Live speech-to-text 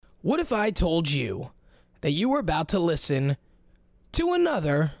What if I told you that you were about to listen to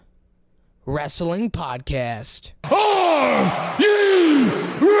another wrestling podcast? Are you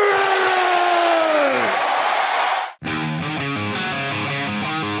ready?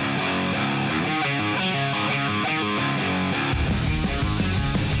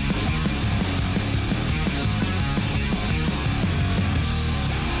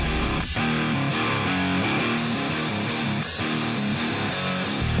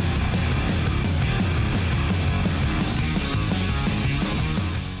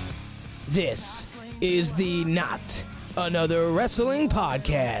 This is the Not Another Wrestling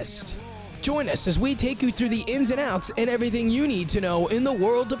Podcast. Join us as we take you through the ins and outs and everything you need to know in the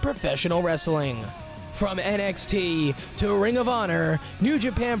world of professional wrestling. From NXT to Ring of Honor, New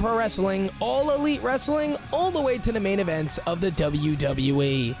Japan Pro Wrestling, All Elite Wrestling, all the way to the main events of the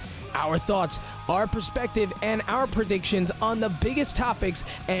WWE. Our thoughts, our perspective, and our predictions on the biggest topics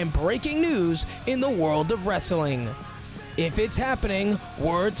and breaking news in the world of wrestling. If it's happening,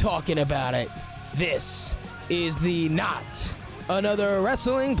 we're talking about it. This is the Not Another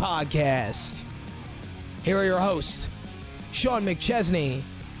Wrestling Podcast. Here are your hosts, Sean McChesney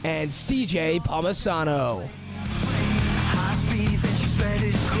and CJ Palmisano.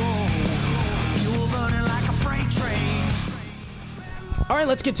 All right,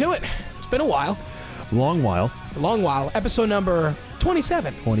 let's get to it. It's been a while. Long while. Episode number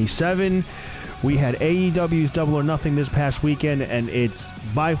 27. 27. We had AEW's Double or Nothing this past weekend, and it's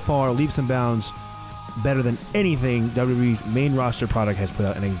by far leaps and bounds better than anything WWE's main roster product has put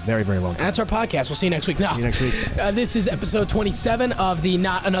out in a very, very long time. That's our podcast. We'll see you next week. No. See you next week. This is episode 27 of the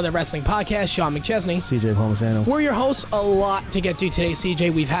Not Another Wrestling Podcast. Sean McChesney. CJ Palmisano. We're your hosts. A lot to get to today,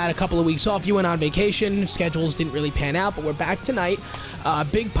 CJ. We've had a couple of weeks off. You went on vacation. Schedules didn't really pan out, but we're back tonight.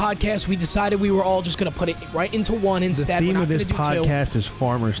 Big podcast. We decided we were all just going to put it right into one instead. The theme we're not of this podcast is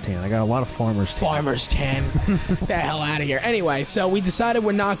Farmer's Tan. I got a lot of Farmer's Tan. Farmer's Tan. Get the hell out of here. Anyway, so we decided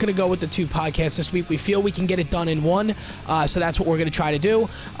we're not going to go with the two podcasts this week. We feel we can get it done in one, so that's what we're going to try to do.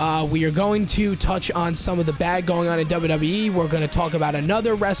 We are going to touch on some of the bad going on in WWE. We're going to talk about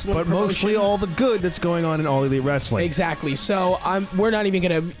another wrestling but promotion. Mostly all the good that's going on in All Elite Wrestling. Exactly. So we're not even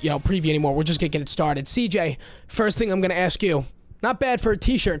going to preview anymore. We're just going to get it started. CJ, first thing I'm going to ask you. Not bad for a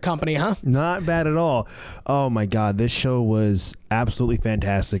t-shirt company, huh? Not bad at all. Oh, my God. This show was absolutely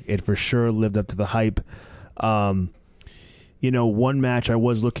fantastic. It for sure lived up to the hype. One match I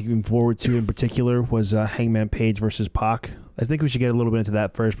was looking forward to in particular was Hangman Page versus Pac. I think we should get a little bit into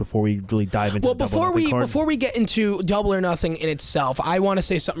that first before we really dive into the Double or Nothing card. Before we get into Double or Nothing in itself, I want to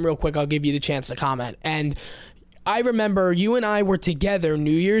say something real quick. I'll give you the chance to comment. And I remember you and I were together New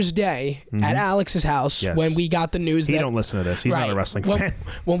Year's Day at Alex's house when we got the news that... He don't listen to this. He's not a wrestling fan.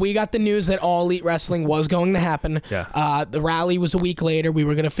 When we got the news that All Elite Wrestling was going to happen, the rally was a week later. We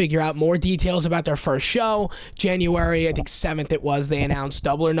were going to figure out more details about their first show. January, I think 7th it was, they announced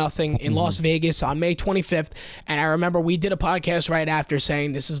Double or Nothing in Las Vegas on May 25th. And I remember we did a podcast right after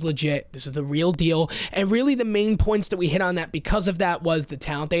saying this is legit, this is the real deal. And really the main points that we hit on that because of that was the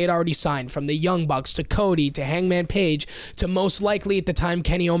talent they had already signed, from the Young Bucks to Cody to Hangman Page to most likely at the time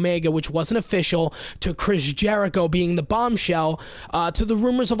Kenny Omega, which wasn't official, to Chris Jericho being the bombshell, to the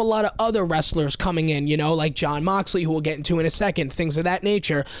rumors of a lot of other wrestlers coming in, like Jon Moxley, who we'll get into in a second, things of that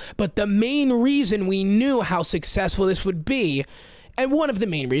nature. But the main reason we knew how successful this would be, and one of the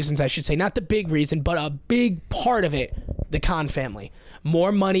main reasons, I should say, not the big reason, but a big part of it, the Khan family.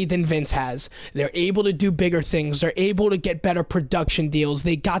 More money than Vince has. They're able to do bigger things. They're able to get better production deals.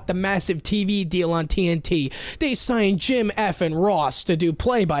 They got the massive TV deal on TNT. They signed Jim F. and Ross to do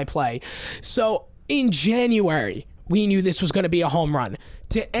play-by-play. So in January, we knew this was going to be a home run.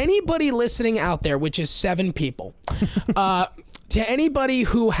 To anybody listening out there, which is 7 people, to anybody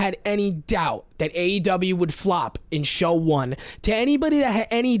who had any doubt that AEW would flop in show 1, to anybody that had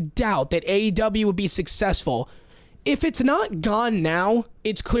any doubt that AEW would be successful, if it's not gone now,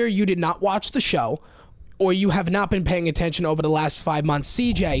 it's clear you did not watch the show or you have not been paying attention over the last 5 months.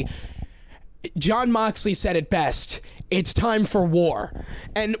 CJ, Jon Moxley said it best. It's time for war.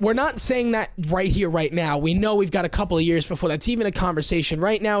 And we're not saying that right here, right now. We know we've got a couple of years before that's even a conversation.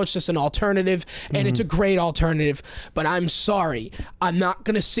 Right now, it's just an alternative, and it's a great alternative. But I'm sorry. I'm not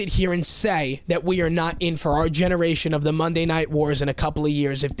going to sit here and say that we are not in for our generation of the Monday Night Wars in a couple of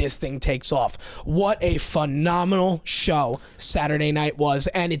years if this thing takes off. What a phenomenal show Saturday night was.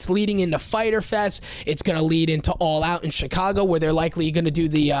 And it's leading into Fyter Fest. It's going to lead into All Out in Chicago, where they're likely going to do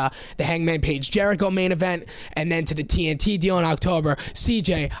the Hangman Page Jericho main event, and then to the TNT deal in October.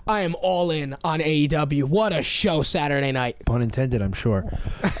 CJ, I am all in on AEW. What a show Saturday night. Pun intended, I'm sure.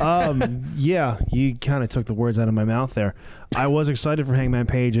 Yeah, you kind of took the words out of my mouth there. I was excited for Hangman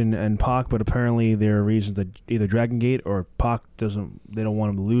Page and Pac, but apparently there are reasons that either Dragon Gate or Pac they don't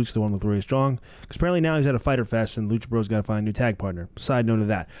want him to lose because they want him to look really strong. Because apparently now he's at a Fyter Fest and Lucha Bros got to find a new tag partner. Side note of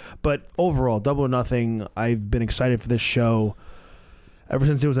that. But overall, Double or Nothing, I've been excited for this show ever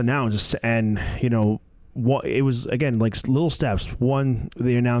since it was announced. And, you know, it was, again, like little steps. One,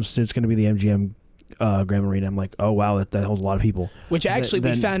 they announced it's going to be the MGM Grand Arena. I'm like, oh wow, that holds a lot of people. Which actually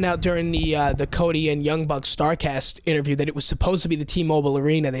we found out during the Cody and Young Bucks StarCast interview that it was supposed to be the T-Mobile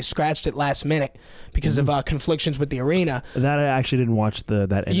Arena. They scratched it last minute because of conflictions with the arena. That I actually didn't watch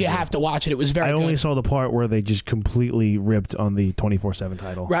that interview. You have to watch it. It was very good. I only saw the part where they just completely ripped on the 24/7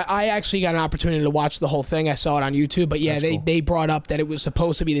 title. Right. I actually got an opportunity to watch the whole thing. I saw it on YouTube. But yeah, they brought up that it was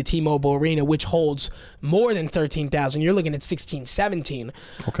supposed to be the T-Mobile Arena, which holds more than 13,000. You're looking at 16, 17.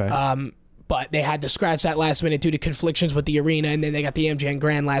 Okay. But they had to scratch that last minute due to conflictions with the arena, and then they got the MGM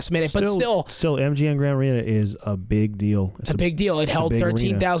Grand last minute. But still, MGM Grand Arena is a big deal. It's a big deal. It held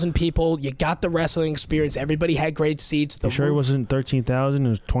 13,000 people. You got the wrestling experience. Everybody had great seats. You sure it wasn't 13,000? It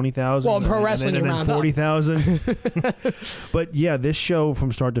was 20,000. Well, in pro wrestling, and around 40,000. But yeah, this show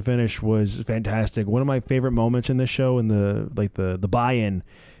from start to finish was fantastic. One of my favorite moments in this show, in the buy-in,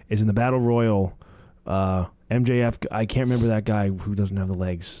 is in the Battle Royal. MJF, I can't remember that guy who doesn't have the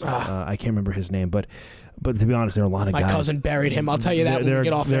legs. I can't remember his name, but to be honest, there are a lot of guys. My cousin buried him. I'll tell you that when we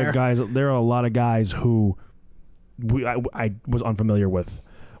get off air. There are a lot of guys who I was unfamiliar with.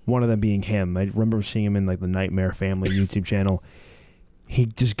 One of them being him. I remember seeing him in like the Nightmare Family YouTube channel. He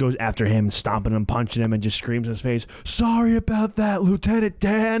just goes after him, stomping him, punching him, and just screams in his face, "Sorry about that, Lieutenant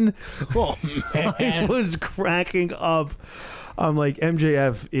Dan." Oh, man. I was cracking up. I'm like,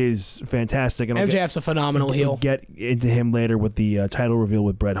 MJF is fantastic. And MJF's a phenomenal heel. We'll get into him later with the title reveal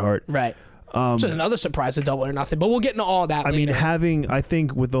with Bret Hart. Right. Which is another surprise of Double or Nothing, but we'll get into all that later. I mean, I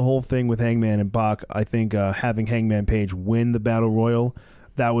think with the whole thing with Hangman and Pac, I think having Hangman Page win the Battle Royal,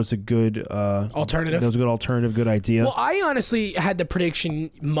 that was a good alternative. That was a good alternative, good idea. Well, I honestly had the prediction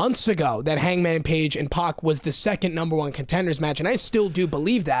months ago that Hangman Page and Pac was the second #1 contenders match, and I still do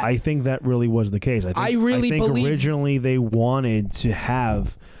believe that. I think that really was the case. I think believe originally they wanted to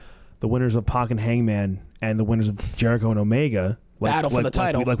have the winners of Pac and Hangman and the winners of Jericho and Omega battle for the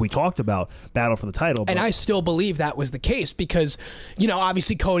title. Like we talked about, battle for the title. And I still believe that was the case because, you know,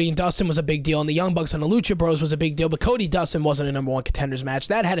 obviously Cody and Dustin was a big deal, and the Young Bucks and the Lucha Bros was a big deal, but Cody-Dustin wasn't a #1 contenders match.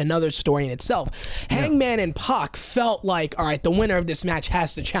 That had another story in itself. Yeah. Hangman and Pac felt like, all right, the winner of this match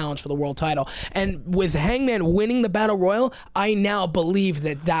has to challenge for the world title. And with Hangman winning the Battle Royal, I now believe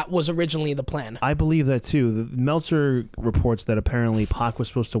that was originally the plan. I believe that too. The Meltzer reports that apparently Pac was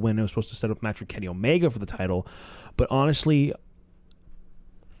supposed to win. It was supposed to set up a match with Kenny Omega for the title. But honestly,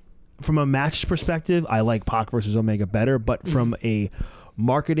 from a match perspective, I like Pac versus Omega better, but from a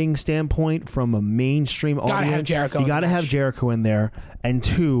marketing standpoint, from a mainstream audience, you got to have Jericho in there. And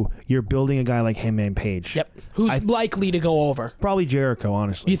two, you're building a guy like Hangman Page. Yep. Who's likely to go over? Probably Jericho,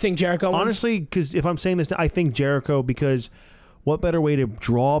 honestly. You think Jericho wins? Honestly, because if I'm saying this, I think Jericho, because what better way to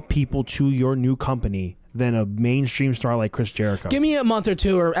draw people to your new company than a mainstream star like Chris Jericho? Give me a month or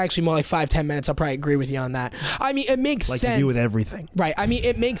two, or actually more like 5-10 minutes. I'll probably agree with you on that. I mean, it makes sense. Like you do with everything. Right. I mean,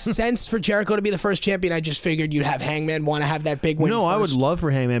 it makes sense for Jericho to be the first champion. I just figured you'd have Hangman want to have that big win first. I would love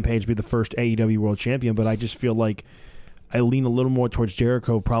for Hangman Page to be the first AEW World Champion, but I just feel like I lean a little more towards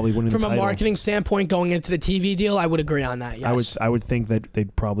Jericho probably winning the title. From a marketing standpoint, going into the TV deal, I would agree on that, yes. I would think that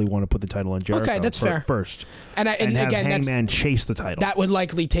they'd probably want to put the title on Jericho. Okay, that's fair. First. And have again, Hangman chase the title. That would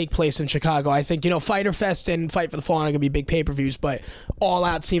likely take place in Chicago. I think, Fyter Fest and Fight for the Fallen are going to be big pay-per-views, but All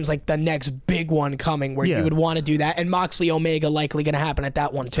Out seems like the next big one coming where you would want to do that. And Moxley Omega likely going to happen at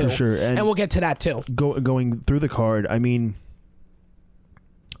that one, too. For sure. And we'll get to that, too. Going through the card, I mean,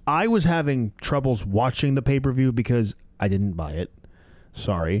 I was having troubles watching the pay-per-view because I didn't buy it.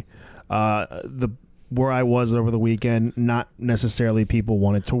 Sorry. Where I was over the weekend, not necessarily people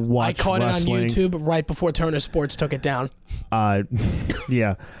wanted to watch wrestling. I caught it on YouTube right before Turner Sports took it down.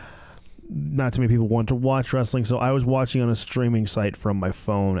 Yeah. Not too many people wanted to watch wrestling, so I was watching on a streaming site from my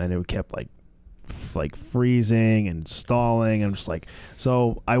phone, and it kept like freezing and stalling. I'm just like,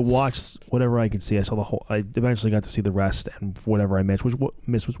 so I watched whatever I could see. I saw the whole. I eventually got to see the rest and whatever I missed,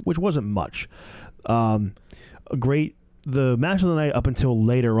 which wasn't much. The match of the night up until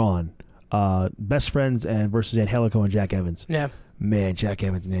later on, Best Friends and versus Angelico and Jack Evans. Yeah, man, Jack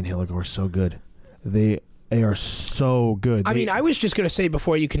Evans and Angelico are so good. They are so good. I mean, I was just gonna say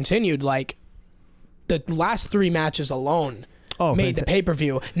before you continued, like the last 3 matches alone made the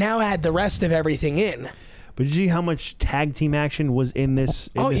pay-per-view. Now add the rest of everything in. But did you see how much tag team action was in this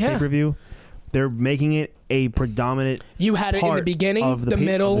pay-per-view? They're making it a predominant. You had it in the beginning, the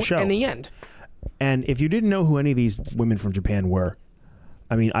middle, and the end. And if you didn't know who any of these women from Japan were,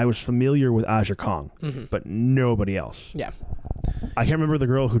 I mean, I was familiar with Aja Kong, but nobody else. Yeah. I can't remember the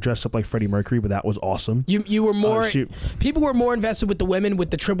girl who dressed up like Freddie Mercury, but that was awesome. You were more... people were more invested with the women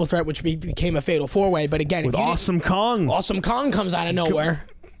with the triple threat, which became a fatal four-way. But again... With Awesome Kong. Awesome Kong comes out of nowhere.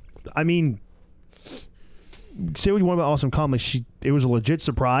 I mean, say what you want about Awesome Kong. Like it was a legit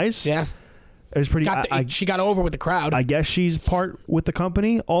surprise. Yeah. It was pretty... she got over with the crowd. I guess she's part with the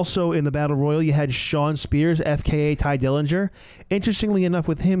company. Also, in the Battle Royal, you had Sean Spears, FKA Ty Dillinger. Interestingly enough,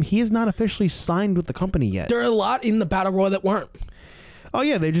 with him, he is not officially signed with the company yet. There are a lot in the Battle Royal that weren't. Oh,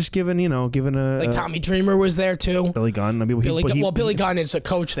 yeah, they just given a... Like Tommy Dreamer was there, too. Billy Gunn. I mean, Billy Gunn is a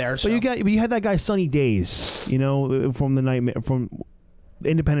coach there, so... But you had that guy, Sunny Days, from the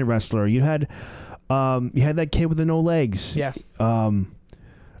independent wrestler. You had that kid with the no legs. Yeah.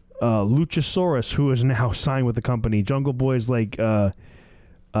 Luchasaurus, who is now signed with the company. Jungle Boy's like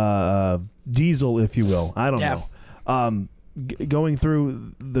Diesel, if you will. I don't know. Going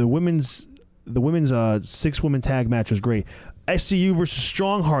through the women's 6-woman tag match was great. SCU versus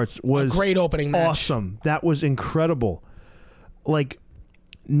Strong Hearts was a great opening match. Awesome. That was incredible. Like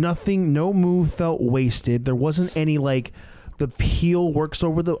no move felt wasted. There wasn't any like the heel works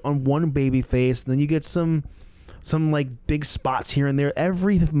over on one baby face, and then you get some like big spots here and there.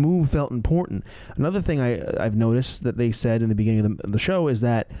 Every move felt important. Another thing I've noticed that they said in the beginning of the show is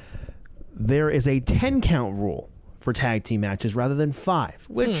that there is a 10 count rule for tag team matches rather than 5,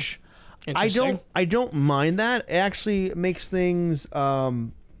 which I don't mind that. It actually makes things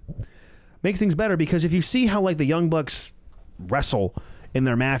better, because if you see how like the Young Bucks wrestle in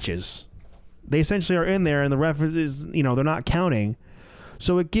their matches, they essentially are in there and the ref is, they're not counting.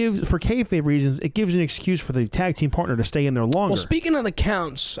 So it gives, for kayfabe reasons, it gives an excuse for the tag team partner to stay in there longer. Well, speaking of the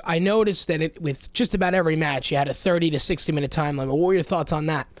counts, I noticed that with just about every match, you had a 30 to 60 minute time limit. What were your thoughts on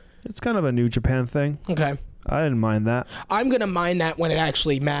that? It's kind of a New Japan thing. Okay. I didn't mind that. I'm going to mind that when it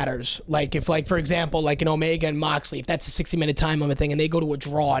actually matters. Like, if, for example, like an Omega and Moxley, if that's a 60-minute time limit thing and they go to a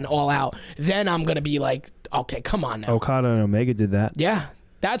draw and all out, then I'm going to be like, okay, come on now. Okada and Omega did that. Yeah.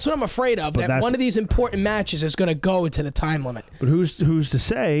 That's what I'm afraid of, that one of these important matches is going to go to the time limit. But who's to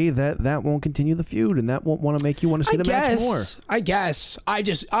say that won't continue the feud and that won't want to make you want to see the match more? I guess.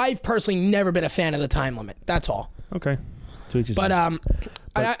 I've personally never been a fan of the time limit. That's all. Okay. But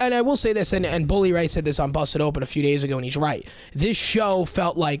I will say this, and Bully Ray said this on Busted Open a few days ago, and he's right. This show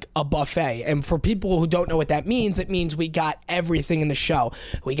felt like a buffet, and for people who don't know what that means, it means we got everything in the show.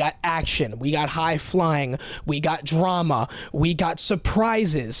 We got action, we got high flying, we got drama, we got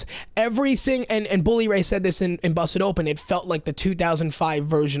surprises, everything. And Bully Ray said this in Busted Open. It felt like the 2005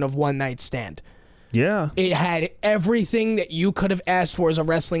 version of One Night Stand. Yeah. It had everything that you could have asked for as a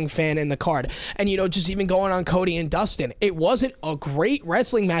wrestling fan in the card. And, just even going on Cody and Dustin, it wasn't a great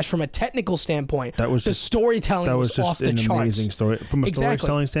wrestling match from a technical standpoint. The storytelling was off the charts. That was just an amazing story. From a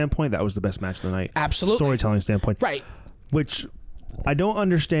storytelling standpoint, that was the best match of the night. Absolutely. Storytelling standpoint. Right. Which I don't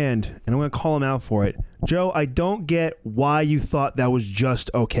understand, and I'm going to call him out for it. Joe, I don't get why you thought that was just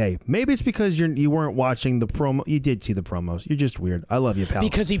okay. Maybe it's because you weren't watching the promo. You did see the promos. You're just weird. I love you, pal.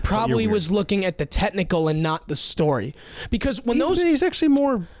 Because he probably was looking at the technical and not the story. Because he's actually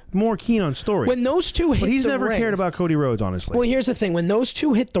more keen on story. When those two hit the ring. But he's never cared about Cody Rhodes, honestly. Well, here's the thing. When those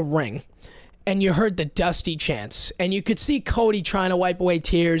two hit the ring, and you heard the Dusty chants, and you could see Cody trying to wipe away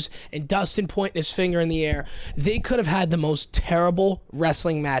tears and Dustin pointing his finger in the air, they could have had the most terrible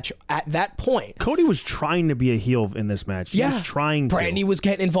wrestling match at that point. Cody was trying to be a heel in this match. He was trying to. Brandy was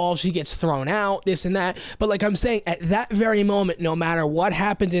getting involved. She gets thrown out, this and that. But like I'm saying, at that very moment, no matter what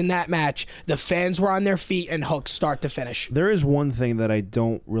happened in that match, the fans were on their feet and hooked start to finish. There is one thing that I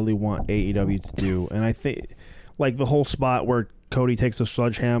don't really want AEW to do, and I think like the whole spot where Cody takes a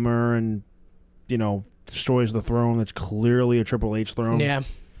sledgehammer and destroys the throne that's clearly a Triple H throne. Yeah.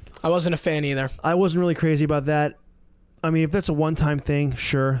 I wasn't a fan either. I wasn't really crazy about that. I mean, if that's a one-time thing,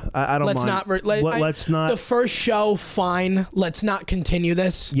 sure. I don't mind. Let's not. The first show, fine. Let's not continue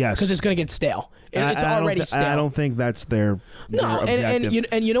this. Yes. Because it's going to get stale. It's already stale. I don't think that's their objective.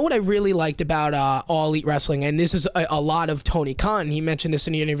 And you know what I really liked about All Elite Wrestling, and this is a lot of Tony Khan. He mentioned this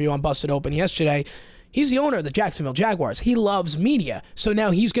in the interview on Busted Open yesterday. He's the owner of the Jacksonville Jaguars. He loves media. So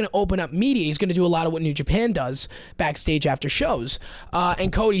now he's going to open up media. He's going to do a lot of what New Japan does backstage after shows.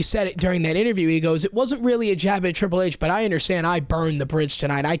 And Cody said it during that interview. He goes, it wasn't really a jab at Triple H, but I understand I burned the bridge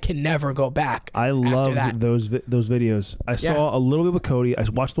tonight. I can never go back. I love those videos. I saw a little bit with Cody. I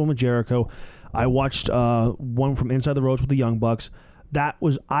watched the one with Jericho. I watched one from Inside the Ropes with the Young Bucks. that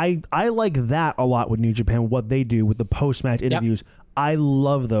was I like that a lot with New Japan, what they do with the post-match interviews. Yep. I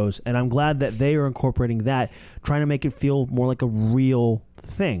love those, and I'm glad that they are incorporating that, trying to make it feel more like a real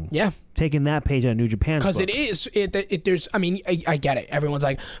thing. Yeah. Taking that page out of New Japan's book. Because it is. There's. I mean, I get it. Everyone's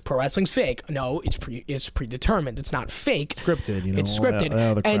like, pro wrestling's fake. No, it's predetermined. It's not fake. Scripted. It's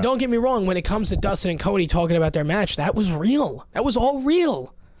scripted. And don't get me wrong. When it comes to Dustin and Cody talking about their match, that was real. That was all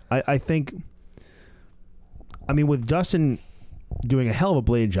real. I think. I mean, with Dustin doing a hell of a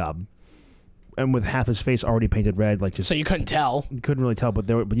blade job, and with half his face already painted red, like just so you couldn't tell. You couldn't really tell, but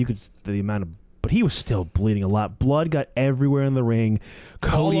you could the amount of. But he was still bleeding a lot. Blood got everywhere in the ring.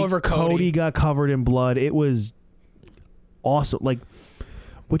 All over Cody. Cody got covered in blood. It was awesome. Like,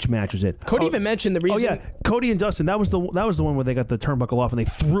 which match was it? Cody even mentioned the reason. Oh yeah, Cody and Dustin. That was the one where they got the turnbuckle off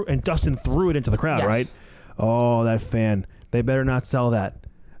and Dustin threw it into the crowd. Yes. Right? Oh, that fan. They better not sell that.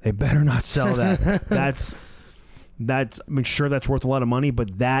 They better not sell that. That's. I'm sure that's worth a lot of money,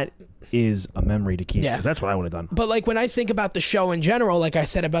 but that is a memory to keep. Yeah, because that's what I would have done. But like when I think about the show in general, like I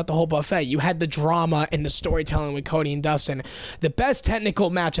said about the whole buffet, you had the drama and the storytelling with Cody and Dustin. The best technical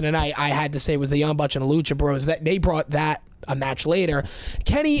match of the night, I had to say, was the Young Bucks and the Lucha Bros. That they brought that a match later.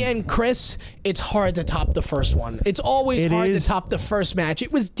 Kenny and Chris, it's hard to top the first one. It's always hard to top the first match.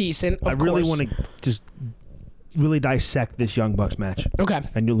 It was decent. I really want to just really dissect this Young Bucks match. Okay.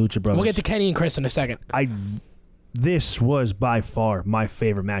 And New Lucha Brothers. We'll get to Kenny and Chris in a second. This was by far my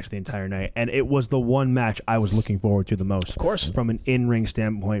favorite match of the entire night, and it was the one match I was looking forward to the most. Of course. From an in-ring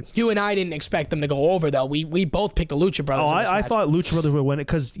standpoint. You and I didn't expect them to go over, though. We both picked the Lucha Brothers. Oh, I thought Lucha Brothers would win it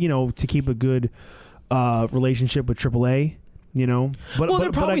because, to keep a good relationship with AAA, But,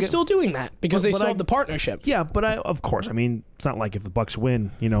 they're probably still doing that because they still have the partnership. Yeah, but of course, I mean, it's not like if the Bucks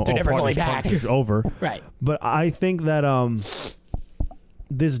win, they're never going back. It's over. Right. But I think that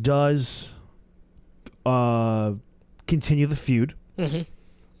this does... continue the feud. Mm-hmm.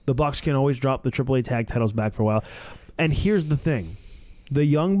 The Bucks can always drop the AAA tag titles back for a while. And here's the thing. The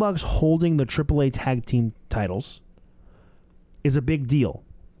Young Bucks holding the AAA tag team titles is a big deal.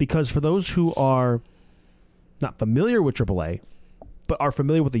 Because for those who are not familiar with AAA, but are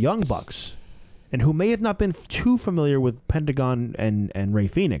familiar with the Young Bucks, and who may have not been too familiar with Pentagon and Rey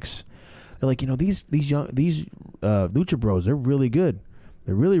Fenix, they're like, these Lucha Bros, they're really good.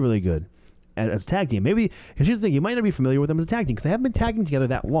 They're really, really good. As a tag team. Maybe, because here's the thing, you might not be familiar with them as a tag team because they haven't been tagging together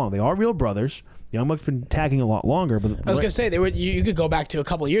that long. They are real brothers. Young Bucks been tagging a lot longer. But I was going to say, you could go back to a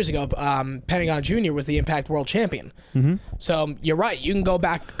couple of years ago. Pentagon Jr. was the Impact World Champion. Mm-hmm. So you're right. You can go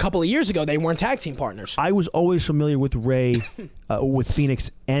back a couple of years ago. They weren't tag team partners. I was always familiar with Rey, with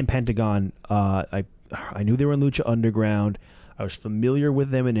Phoenix and Pentagon. I knew they were in Lucha Underground. I was familiar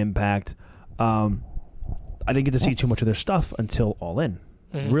with them in Impact. I didn't get to see too much of their stuff until All In.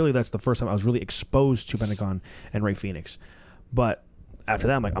 Mm-hmm. Really, that's the first time I was really exposed to Pentagon and Rey Fenix. But after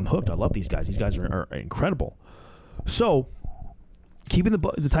that, I'm hooked. I love these guys. These guys are incredible. So, keeping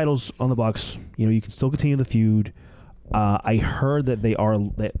the titles on the Bucks, you can still continue the feud. I heard that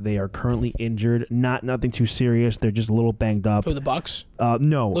they are currently injured. Nothing too serious. They're just a little banged up. Who, the Bucks?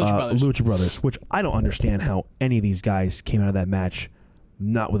 No, Lucha Brothers. Which I don't understand how any of these guys came out of that match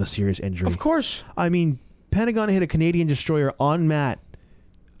not with a serious injury. Of course. I mean, Pentagon hit a Canadian Destroyer on mat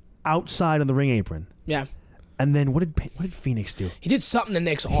outside of the ring apron. Yeah. And then what did Phoenix do? He did something to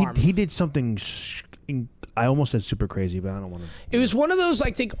Nick's arm. He did something. I almost said super crazy, but I don't want to. It was one of those,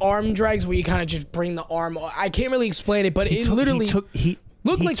 I think, arm drags where you kind of just bring the arm. I can't really explain it, but it literally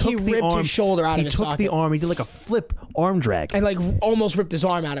looked like he ripped his shoulder out of his socket. He took the arm. He did like a flip arm drag. And like almost ripped his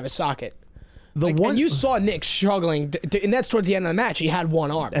arm out of his socket. And you saw Nick struggling, and that's towards the end of the match. He had one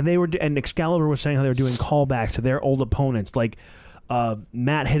arm. And Excalibur was saying how they were doing callbacks to their old opponents, like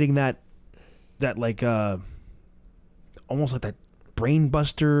Matt hitting that like almost like that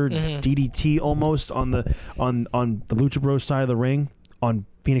brainbuster DDT almost on the Lucha Bros side of the ring on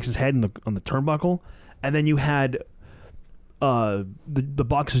Phoenix's head on the turnbuckle, and then you had the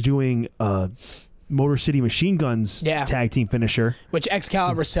Bucks doing Motor City Machine Guns tag team finisher, which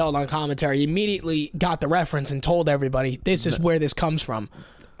Excalibur sold on commentary. He immediately got the reference and told everybody this is where this comes from.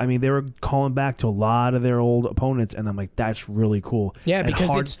 I mean, they were calling back to a lot of their old opponents, and I'm like, that's really cool. Yeah,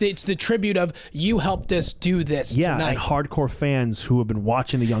 because it's the tribute of you helped us do this tonight. And hardcore fans who have been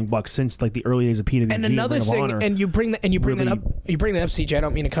watching the Young Bucks since like the early days of PWG and another Ring of thing, Honor, and you bring that up, CJ. I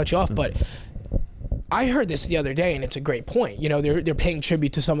don't mean to cut you off, but I heard this the other day, and it's a great point. They're paying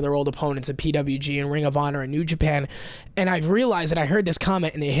tribute to some of their old opponents at PWG and Ring of Honor and New Japan, and I've realized that I heard this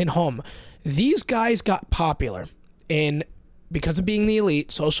comment and it hit home. These guys got popular because of being the elite,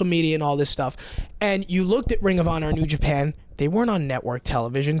 social media and all this stuff. And you looked at Ring of Honor and New Japan, they weren't on network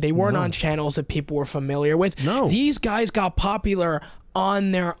television. They weren't on channels that people were familiar with. No. These guys got popular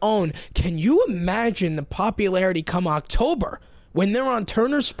on their own. Can you imagine the popularity come October when they're on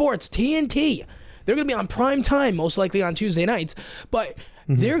Turner Sports, TNT? They're going to be on prime time, most likely on Tuesday nights, but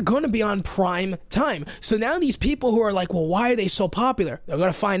they're going to be on prime time. So now these people who are like, well, why are they so popular? They're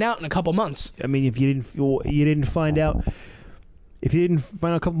going to find out in a couple months. I mean, if you didn't find out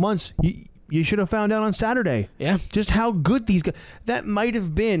a couple months, you should have found out on Saturday. Yeah. Just how good these guys. That might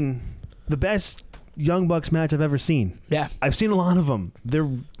have been the best Young Bucks match I've ever seen. Yeah. I've seen a lot of them.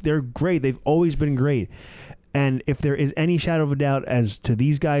 They're great. They've always been great. And if there is any shadow of a doubt as to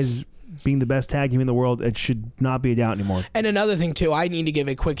these guys being the best tag team in the world, it should not be a doubt anymore. And another thing, too, I need to give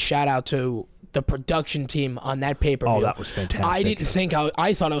a quick shout-out to the production team on that pay-per-view. Oh, that was fantastic. I didn't think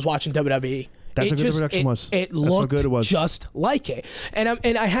I thought I was watching WWE. That's how good the production was. It looked just like it. And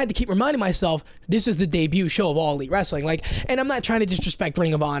I had to keep reminding myself, this is the debut show of All Elite Wrestling. And I'm not trying to disrespect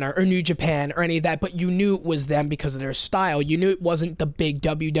Ring of Honor or New Japan or any of that, but you knew it was them because of their style. You knew it wasn't the big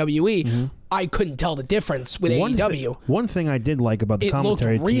WWE. Mm-hmm. I couldn't tell the difference with AEW. One thing I did like about the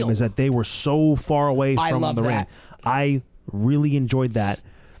commentary team is that they were so far away from the ring. I really enjoyed that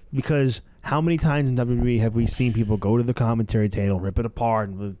because how many times in WWE have we seen people go to the commentary table, rip it apart,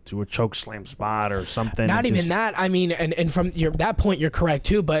 and do a choke slam spot or something? Not even that. I mean, and from that point, you're correct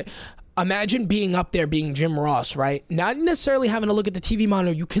too, but imagine being up there being Jim Ross, right? Not necessarily having to look at the TV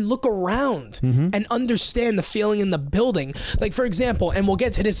monitor. You can look around and understand the feeling in the building. Like, for example, and we'll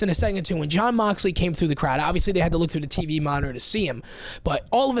get to this in a second too, when Jon Moxley came through the crowd, obviously they had to look through the TV monitor to see him. But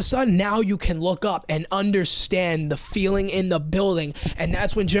all of a sudden, now you can look up and understand the feeling in the building. And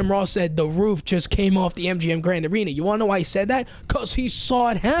that's when Jim Ross said the roof just came off the MGM Grand Arena. You want to know why he said that? Because he saw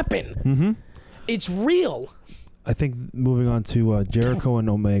it happen. Mm-hmm. It's real. I think moving on to Jericho and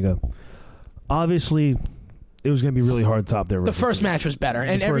Omega, obviously it was going to be really hard to top there. The first match was better,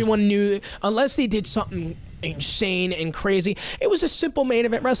 and everyone knew, unless they did something insane and crazy, it was a simple main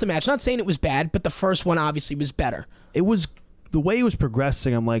event wrestling match. Not saying it was bad, but the first one obviously was better. It was, the way it was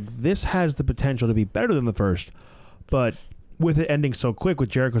progressing, I'm like, this has the potential to be better than the first, but with it ending so quick with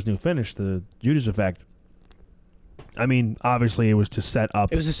Jericho's new finish, the Judas effect, I mean, obviously it was to set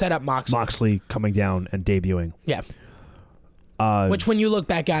up. It was to set up Moxley coming down and debuting. Yeah. Which, when you look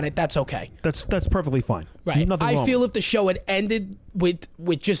back on it, that's okay. That's perfectly fine. Right. I feel if the show had ended with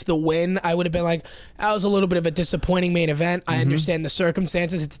just the win, I would have been like, that was a little bit of a disappointing main event. I understand the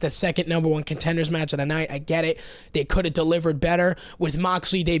circumstances. It's the second #1 contenders match of the night. I get it. They could have delivered better. With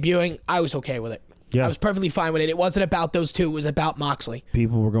Moxley debuting, I was okay with it. Yeah. I was perfectly fine with it. It wasn't about those two. It was about Moxley.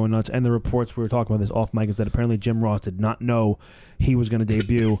 People were going nuts. And the reports, we were talking about this off mic, is that apparently Jim Ross did not know he was going to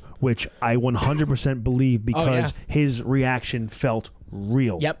debut, which I 100% believe because his reaction felt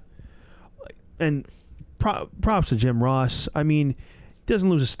real. Yep. And props to Jim Ross. I mean, doesn't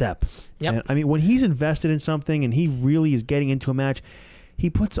lose a step. Yep. And, I mean, when he's invested in something and he really is getting into a match, he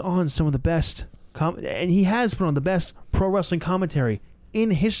puts on some of the best, and he has put on the best pro wrestling commentary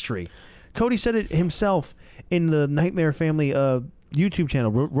in history. Cody said it himself in the Nightmare Family YouTube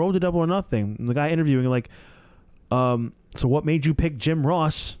channel, Road to Double or Nothing. The guy interviewing, like, so what made you pick Jim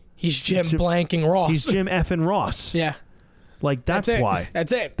Ross? He's Jim blanking Ross. He's Jim effing Ross. Yeah. Like, that's why.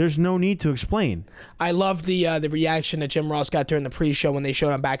 That's it. There's no need to explain. I love the reaction that Jim Ross got during the pre-show when they showed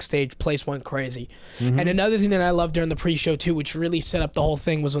him backstage. Place went crazy. Mm-hmm. And another thing that I loved during the pre-show, too, which really set up the whole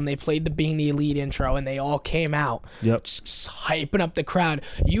thing, was when they played the Being the Elite intro and they all came out. Yep. Just hyping up the crowd.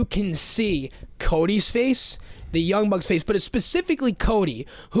 You can see Cody's face, the Young Bucks face, but it's specifically Cody,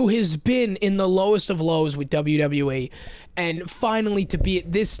 who has been in the lowest of lows with WWE. And finally, to be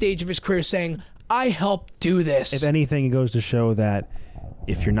at this stage of his career saying, I helped do this. If anything, it goes to show that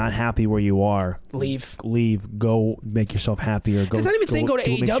if you're not happy where you are, leave. Go make yourself happy, or go. It's not even saying go to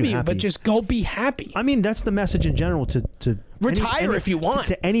AEW, but just go be happy. I mean, that's the message in general. To retire if you want.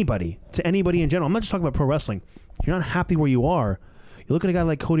 To anybody in general. I'm not just talking about pro wrestling. If you're not happy where you are, you look at a guy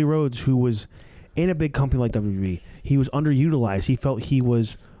like Cody Rhodes, who was in a big company like WWE. He was underutilized. He felt he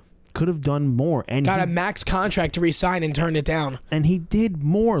could have done more, and got a max contract to re-sign and turned it down. And he did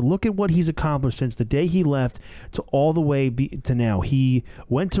more. Look at what he's accomplished since the day he left to all the way to now. He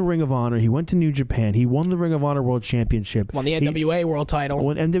went to Ring of Honor. He went to New Japan. He won the Ring of Honor World Championship. Won the NWA World Title.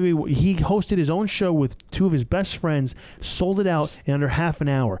 He hosted his own show with two of his best friends. Sold it out in under half an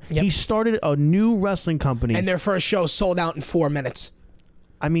hour. Yep. He started a new wrestling company, and their first show sold out in 4 minutes.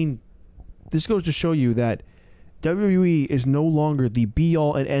 I mean, this goes to show you that WWE is no longer the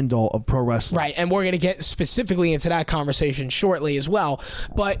be-all and end-all of pro wrestling. Right, and we're going to get specifically into that conversation shortly as well.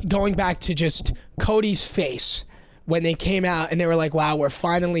 But going back to just Cody's face, when they came out and they were like, wow, we're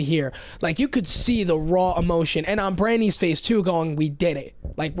finally here. Like, you could see the raw emotion. And on Brandy's face, too, going, we did it.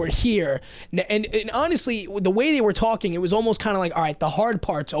 Like, we're here. And honestly, the way they were talking, it was almost kind of like, all right, the hard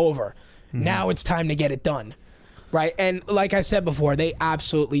part's over. Now it's time to get it done. Right? And like I said before, they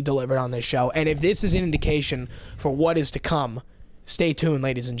absolutely delivered on this show. And if this is an indication for what is to come, stay tuned,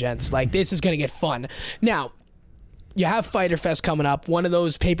 ladies and gents. Like, this is going to get fun. Now, you have Fyter Fest coming up. One of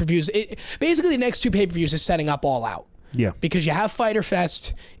those pay-per-views. Basically, the next 2 pay-per-views is setting up All Out. Yeah. Because you have Fyter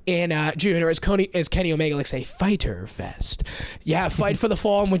Fest in June, or as Kenny Omega likes to say, Fyter Fest. You have Fight for the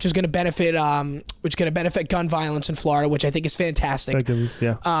Fallen, which is going to benefit gun violence in Florida, which I think is fantastic.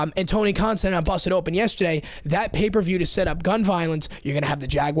 Yeah. And Tony Khan said on Busted Open yesterday, that pay-per-view to set up gun violence, you're going to have the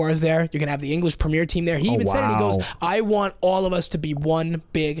Jaguars there, you're going to have the English Premier Team there. He even said it, he goes, I want all of us to be one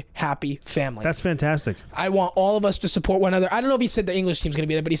big, happy family. That's fantastic. I want all of us to support one another. I don't know if he said the English team's going to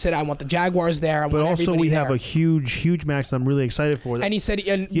be there, but he said, I want the Jaguars there. But also, we have a huge match that I'm really excited for. And he said,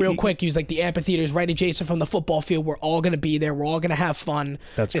 real quick, he was like, the amphitheater is right adjacent from the football field. We're all going to be there. We're all going to have fun.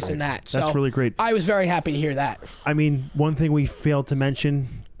 That's this great. and that. That's really great. I was very happy to hear that. I mean, one thing we failed to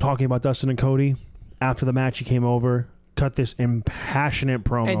mention, talking about Dustin and Cody, after the match, he came over, cut this impassionate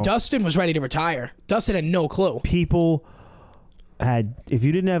promo. And Dustin was ready to retire. Dustin had no clue. People had, if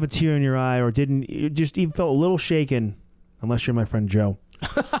you didn't have a tear in your eye or you just even felt a little shaken, unless you're my friend Joe.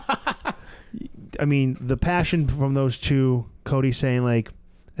 I mean, the passion from those two, Cody saying, like,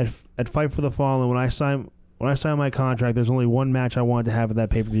 at Fight for the Fallen, when I signed my contract, there's only one match I wanted to have at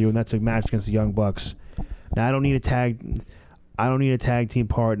that pay-per-view, and that's a match against the Young Bucks. Now, I don't need a tag team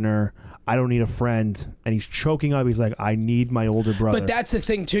partner. I don't need a friend. And he's choking up. He's like, I need my older brother. But that's the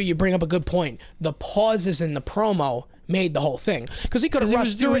thing, too. You bring up a good point. The pauses in the promo made the whole thing. Because he could have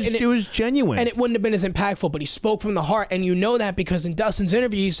rushed through it. And it was genuine. And it wouldn't have been as impactful, but he spoke from the heart. And you know that because in Dustin's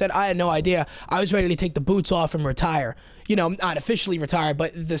interview, he said, I had no idea. I was ready to take the boots off and retire. You know, not officially retire,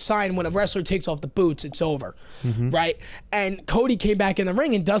 but the sign when a wrestler takes off the boots, it's over. Right? And Cody came back in the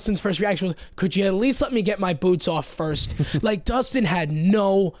ring, and Dustin's first reaction was, could you at least let me get my boots off first? Like, Dustin had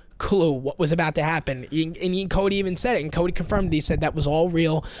no clue what was about to happen. And Cody even said it, and Cody confirmed it. He said that was all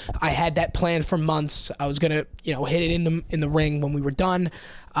real. I had that planned for months. I was gonna, hit it in the ring when we were done.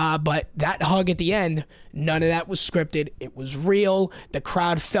 But that hug at the end, none of that was scripted. It was real. The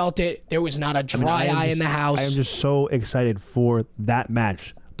crowd felt it. There was not a dry eye in the house. I am just so excited for that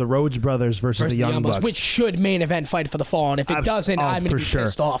match. The Rhodes Brothers versus the Young Bucks. Which should main event Fight for the Fallen. If it doesn't, I'm going to be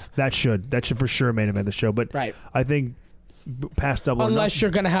pissed off. That should for sure main event the show. But right. I think past Double or Nothing. Unless you're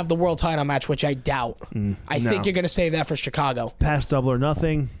going to have the world title match, which I doubt. I think you're going to save that for Chicago. Past Double or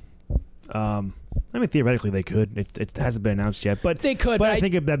Nothing. I mean, theoretically they could. It hasn't been announced yet, but they could. But I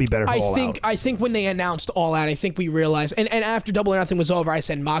think that'd be better for All Out. I think when they announced All Out, I think we realized, and after Double or Nothing was over, I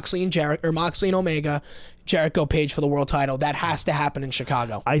said Moxley and Omega, Jericho Page for the world title. That has to happen in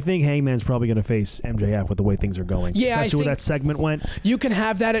Chicago. I think Hangman's probably going to face MJF with the way things are going. Yeah, that's where that segment went. You can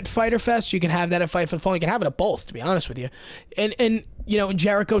have that at Fyter Fest. You can have that at Fight for the Fallen. You can have it at both, to be honest with you. And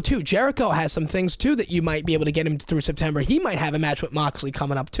Jericho too. Jericho has some things too that you might be able to get him through September. He might have a match with Moxley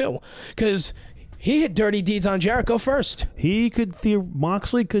coming up too, because he hit dirty deeds on Jericho first.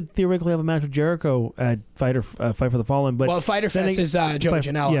 Moxley could theoretically have a match with Jericho at Fight for the Fallen, but Fyter Fest is Joey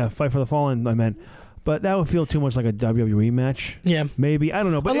Janela. Yeah, Fight for the Fallen. I meant, but that would feel too much like a WWE match. Yeah, maybe, I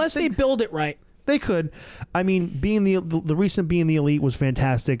don't know. But unless they build it right, they could. I mean, being the recent Being the Elite was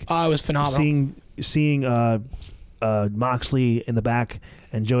fantastic. Oh, it was phenomenal. Seeing Moxley in the back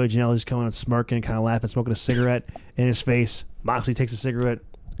and Joey Janela just coming and smirking and kind of laughing, smoking a cigarette in his face. Moxley takes a cigarette,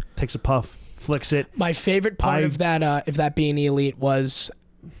 takes a puff, flicks it. My favorite part of that Being the Elite was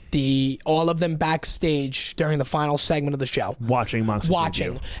all of them backstage during the final segment of the show. Watching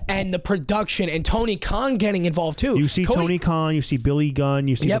Moxley. And the production and Tony Khan getting involved too. You see Tony Khan, you see Billy Gunn,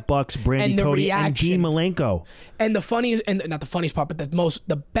 you see the Bucks, Brandy, and Cody, reaction. and Dean Malenko. And not the funniest part, but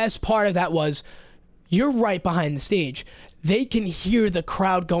the best part of that was, you're right behind the stage. They can hear the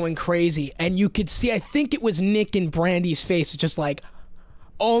crowd going crazy, and you could see, I think it was Nick and Brandy's face, just like,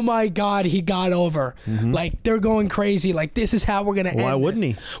 oh my God, he got over. Like, they're going crazy. Like, this is how we're going to end Why wouldn't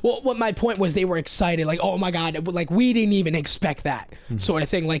he? Well, what my point was, they were excited. Like, oh my God, like, we didn't even expect that sort of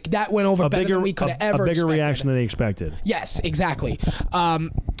thing. Like, that went over better than we could have ever expected. A bigger reaction than they expected. Yes, exactly.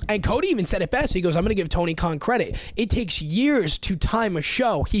 And Cody even said it best. He goes, I'm going to give Tony Khan credit. It takes years to time a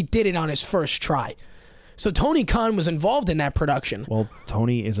show. He did it on his first try. So Tony Khan was involved in that production. Well,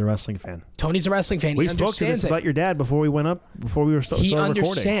 Tony is a wrestling fan. Tony's a wrestling fan. We spoke to this about your dad before we were starting He recording.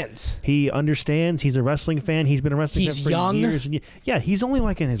 understands. He understands. He's a wrestling fan. He's been a wrestling fan for young. years. Yeah, he's only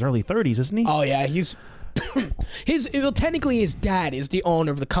like in his early 30s, isn't he? Oh, yeah. He's Technically his dad is the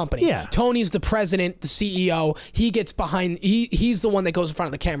owner of the company. Yeah. Tony's the president, the CEO. He gets behind. He's the one that goes in front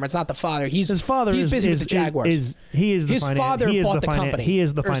of the camera. It's not the father. He's busy with the Jaguars. His father bought the company. He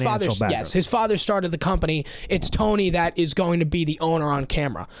is the financial backer. Yes, his father started the company. It's Tony that is going to be the owner on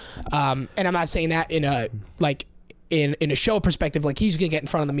camera. And I'm not saying that in a in a show perspective, like he's gonna get in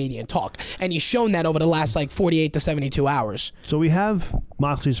front of the media and talk, and he's shown that over the last 48 to 72 hours. So we have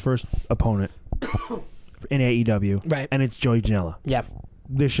Moxley's first opponent in AEW, right? And it's Joey Janela. Yeah,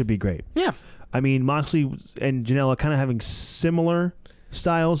 this should be great. Yeah, I mean Moxley and Janela kind of having similar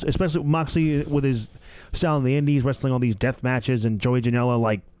styles, especially Moxley with his style in the Indies, wrestling all these death matches, and Joey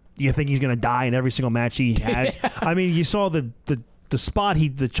Janela, you think he's gonna die in every single match he has. I mean, you saw the spot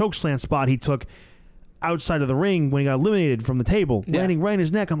the chokeslam spot he took outside of the ring when he got eliminated from the table, landing right in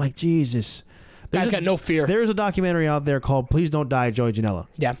his neck. I'm like, Jesus. Guy's got no fear. There's a documentary out there called Please Don't Die, Joey Janela.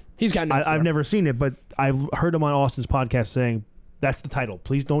 Yeah, he's got no fear. I've never seen it, but I've heard him on Austin's podcast saying that's the title.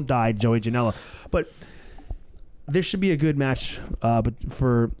 Please Don't Die, Joey Janela. But this should be a good match, but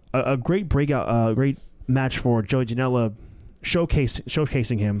for a great breakout, great match for Joey Janela,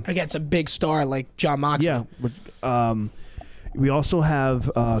 showcasing him against a big star like Jon Moxley. Yeah. We also have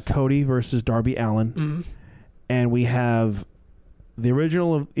Cody versus Darby Allin, and we have the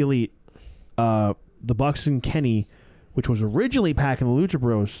original Elite, the Bucks and Kenny, which was originally Pac and the Lucha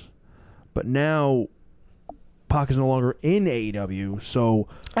Bros, but now Pac is no longer in AEW. So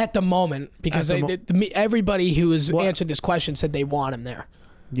at the moment, because everybody who has answered this question said they want him there.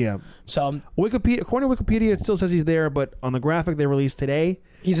 Yeah. So according to Wikipedia, it still says he's there, but on the graphic they released today,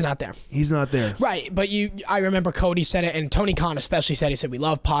 he's not there. He's not there. Right, but I remember Cody said it, and Tony Khan especially said, he said, we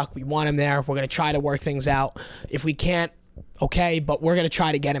love Pac, we want him there, we're going to try to work things out. If we can't, okay, but we're going to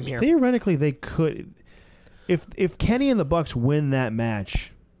try to get him here. Theoretically, they could. If Kenny and the Bucks win that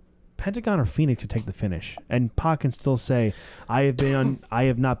match, Pentagon or Phoenix could take the finish, and Pac can still say, I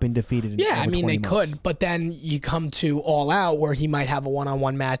have not been defeated in over 20 months. Could, but then you come to All Out where he might have a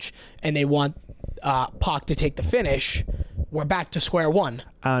one-on-one match, and they want Pac to take the finish. We're back to square one.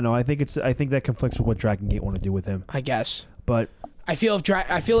 I don't know. I think that conflicts with what Dragon Gate want to do with him. I guess. But I feel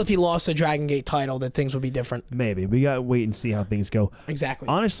if he lost the Dragon Gate title, that things would be different. Maybe. We got to wait and see how things go. Exactly.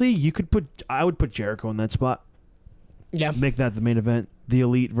 Honestly, I would put Jericho in that spot. Yeah. Make that the main event. The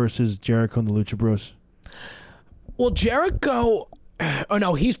Elite versus Jericho and the Lucha Bros. Well, Jericho... Oh,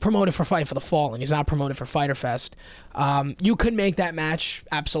 no, he's promoted for Fight for the Fallen. He's not promoted for Fyter Fest. You could make that match,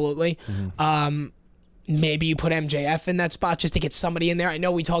 absolutely. Mm-hmm. Maybe you put MJF in that spot just to get somebody in there. I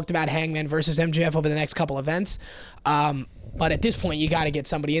know we talked about Hangman versus MJF over the next couple events. But at this point, you got to get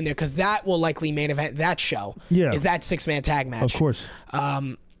somebody in there because that will likely main event that show. Yeah. Is that 6-man tag match. Of course.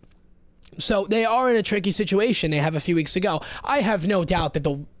 So they are in a tricky situation. They have a few weeks to go. I have no doubt that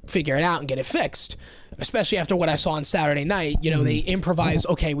they'll figure it out and get it fixed, especially after what I saw on Saturday night. They improvise,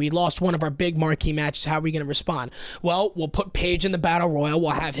 okay, we lost one of our big marquee matches. How are we going to respond? Well, we'll put Paige in the Battle Royal. We'll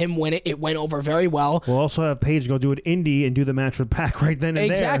have him win it. It went over very well. We'll also have Paige go do an indie and do the match with Pac right then and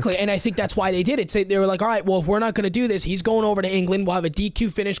exactly. there. And I think that's why they did it. So they were like, all right, well, if we're not going to do this, he's going over to England. We'll have a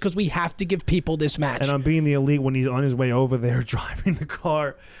DQ finish because we have to give people this match. And on Being the Elite, when he's on his way over there driving the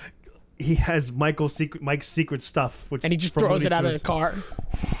car, he has Mike's secret stuff. And he just throws it out of the car.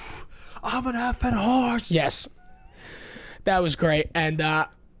 I'm an effing horse. Yes. That was great. And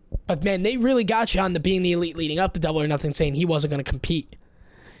but man, they really got you on the Being the Elite leading up to Double or Nothing, saying he wasn't going to compete.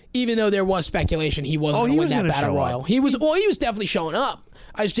 Even though there was speculation he wasn't going to win that Battle Royal. He was definitely showing up.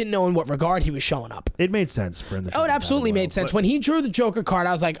 I just didn't know in what regard he was showing up. It made sense for him. It absolutely made sense. When he drew the Joker card,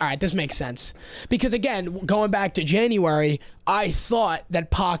 I was like, all right, this makes sense. Because again, going back to January, I thought that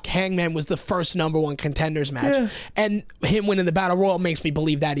Pac Hangman was the first #1 contenders match. Yeah. And him winning the Battle Royal makes me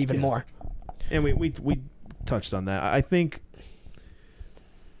believe that even more. And we touched on that. I think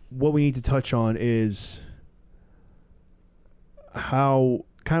what we need to touch on is how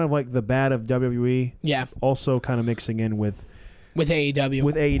kind of like the bad of WWE. Yeah. Also kind of mixing in with AEW.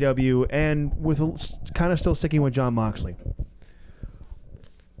 With AEW and with kind of still sticking with Jon Moxley.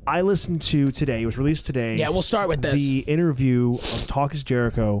 I listened to today, it was released today. Yeah, we'll start with this. The interview of Talk is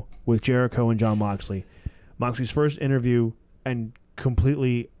Jericho with Jericho and Jon Moxley. Moxley's first interview and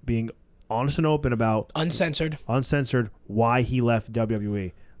completely being honest and open about uncensored why he left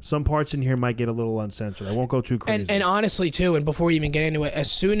WWE. Some parts in here might get a little uncensored. I won't go too crazy. And honestly, too, and before we even get into it,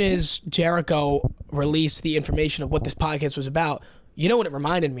 as soon as Jericho released the information of what this podcast was about, you know what it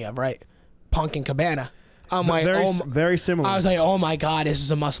reminded me of, right? Punk and Cabana. I'm like, very similar. I was like, oh my God, this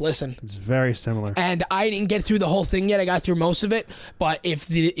is a must listen. It's very similar. And I didn't get through the whole thing yet. I got through most of it. But if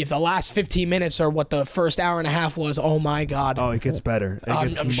the last 15 minutes are what the first hour and a half was, oh my God. Oh, it gets better.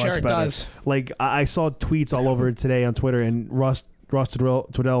 I'm sure it does. Like I saw tweets all over today on Twitter, and Ross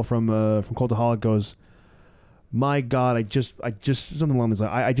Twiddell from Cultaholic goes, my God, I just something along these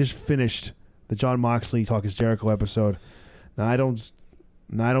lines. I just finished the Jon Moxley Talk Is Jericho episode. Now I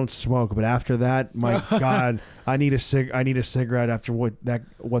don't smoke, but after that, my God, I need a cigarette after what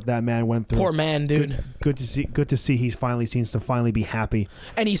that man went through. Poor man, dude. Good to see he seems to be happy.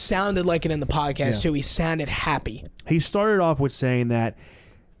 And he sounded like it in the podcast too. He sounded happy. He started off with saying that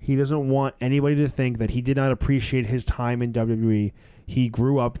he doesn't want anybody to think that he did not appreciate his time in WWE. He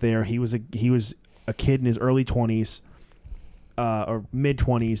grew up there. He was a kid in his early 20s or mid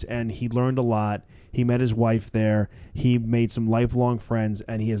 20s, and he learned a lot. He met his wife there. He made some lifelong friends,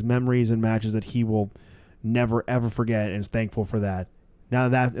 and he has memories and matches that he will never, ever forget, and is thankful for that.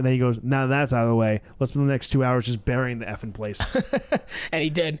 And then he goes, now that's out of the way, let's spend the next 2 hours just burying the effing place. And he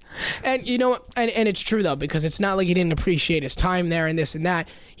did. And you know what? And it's true, though, because it's not like he didn't appreciate his time there and this and that.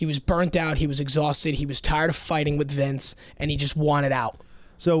 He was burnt out. He was exhausted. He was tired of fighting with Vince, and he just wanted out.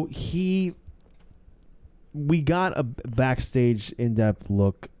 So we got a backstage in-depth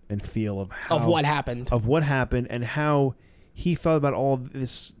look and feel of what happened, and how he felt about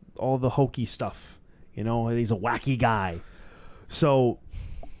all the hokey stuff. You know, he's a wacky guy. So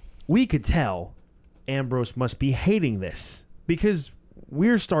we could tell Ambrose must be hating this because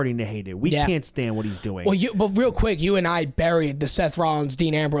we're starting to hate it. We can't stand what he's doing. Well, but real quick, you and I buried the Seth Rollins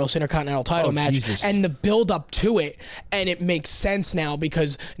Dean Ambrose Intercontinental title match Jesus. and the build up to it, and it makes sense now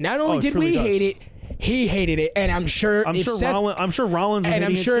because not only did we hate it, he hated it, and I'm sure Rollins, and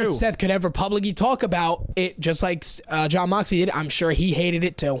I'm sure if Seth could ever publicly talk about it, just like Jon Moxley did. I'm sure he hated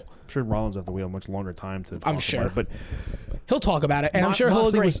it too. I'm sure Rollins have to wait a much longer time to. I'm sure, about it, but he'll talk about it, and I'm sure he'll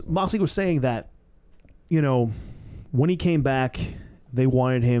agree. Moxley was saying that, you know, when he came back, they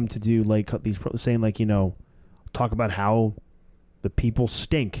wanted him to do talk about how the people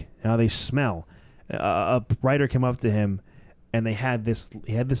stink, how they smell. A writer came up to him, and he had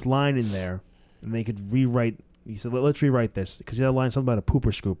this line in there. And they could rewrite. He said, "Let's rewrite this," because he had a line something about a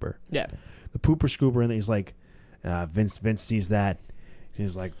pooper scooper. Yeah, the pooper scooper, and then he's like, Vince sees that.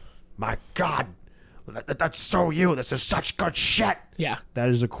 He's like, "My God, that's so you. This is such good shit." Yeah, that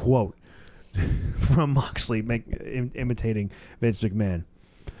is a quote from Moxley, imitating Vince McMahon.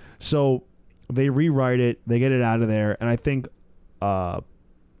 So they rewrite it. They get it out of there, and I think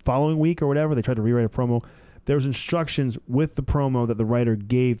following week or whatever, they tried to rewrite a promo. There was instructions with the promo that the writer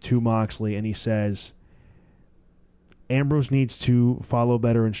gave to Moxley, and he says Ambrose needs to follow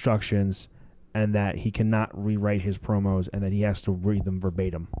better instructions and that he cannot rewrite his promos and that he has to read them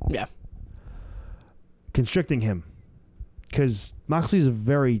verbatim. Yeah. Constricting him. Because Moxley's a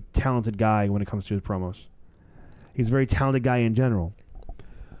very talented guy when it comes to his promos. He's a very talented guy in general.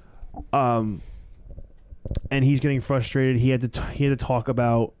 And he's getting frustrated. He had to talk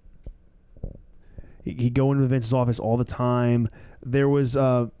about... He'd go into Vince's office all the time. There was,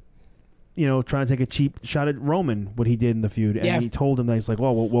 trying to take a cheap shot at Roman, what he did in the feud. And he told him that he's like,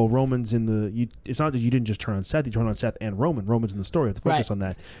 well, Roman's in the... it's not that you didn't just turn on Seth. You turned on Seth and Roman. Roman's in the story. You have to focus on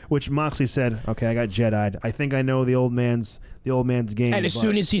that. Which Moxley said, okay, I got Jedi'd. I think I know the old man's game. And as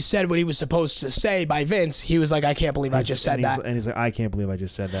soon as he said what he was supposed to say by Vince, he was like, I can't believe I just said that. And he's like, I can't believe I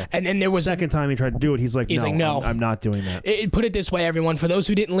just said that. And then there was... Second time he tried to do it, he's like, no, I'm not doing that. Put it this way, everyone. For those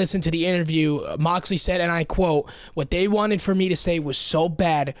who didn't listen to the interview, Moxley said, and I quote, what they wanted for me to say was so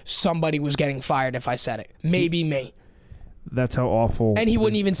bad, somebody was getting fired if I said it. Maybe me. That's how awful... And he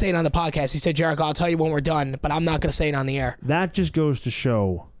wouldn't even say it on the podcast. He said, Jericho, I'll tell you when we're done, but I'm not going to say it on the air. That just goes to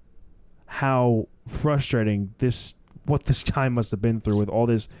show how frustrating what this guy must have been through with all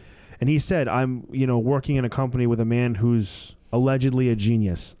this. And he said, I'm, working in a company with a man who's allegedly a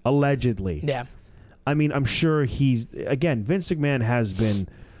genius. Allegedly. Yeah. I mean, I'm sure Vince McMahon has been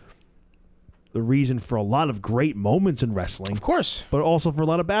the reason for a lot of great moments in wrestling. Of course. But also for a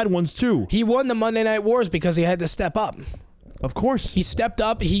lot of bad ones, too. He won the Monday Night Wars because he had to step up. Of course. He stepped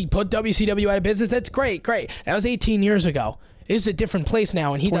up. He put WCW out of business. That's great. That was 18 years ago. This is a different place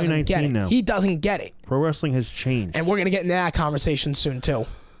now, and he doesn't get it. Now. He doesn't get it. Pro wrestling has changed. And we're going to get into that conversation soon, too.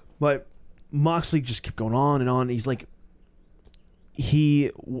 But Moxley just kept going on and on. He's like,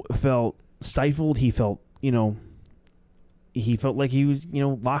 he felt stifled. He felt, like he was,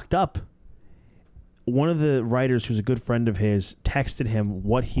 locked up. One of the writers, who's a good friend of his, texted him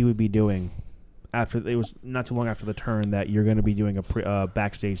what he would be doing after. It was not too long after the turn that you're going to be doing a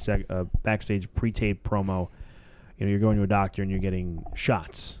backstage pre-tape promo. You're going to a doctor and you're getting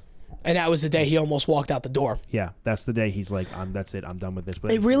shots. And that was the day he almost walked out the door. Yeah, that's the day he's like, that's it. I'm done with this.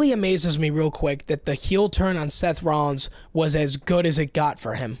 But it really amazes me real quick that the heel turn on Seth Rollins was as good as it got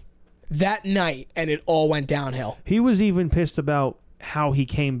for him that night, and it all went downhill. He was even pissed about how he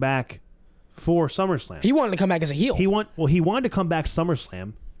came back for SummerSlam. He wanted to come back as a heel. He wanted to come back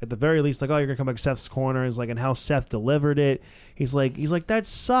SummerSlam at the very least. Like, oh, you're gonna come back Seth's corner. Is like, and how Seth delivered it. He's like that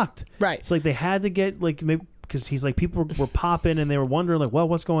sucked. Right. It's like they had to get like maybe. Because he's like, people were popping and they were wondering like, well,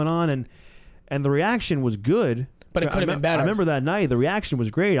 what's going on, and the reaction was good, but it could have been better. I remember that night the reaction was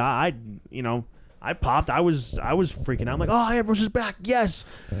great. I popped. I was freaking out. I'm like, oh, Ambrose is back, yes.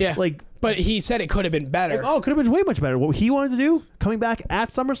 Yeah. Like, but he said it could have been better. Like, it could have been way much better. What he wanted to do, coming back at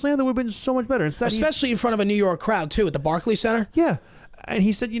SummerSlam, that would have been so much better. Instead, especially in front of a New York crowd too, at the Barclays Center. Yeah, and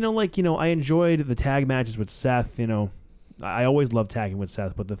he said, I enjoyed the tag matches with Seth. I always love tagging with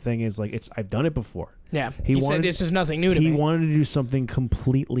Seth, but the thing is, like, I've done it before. Yeah, he said this is nothing new to me. He wanted to do something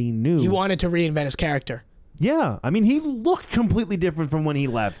completely new. He wanted to reinvent his character. Yeah, I mean, he looked completely different from when he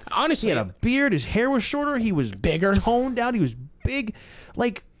left. Honestly, he had a beard. His hair was shorter. He was bigger, toned out. He was big.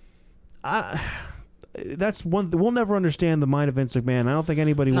 Like, that's one. We'll never understand the mind of Vince McMahon. I don't think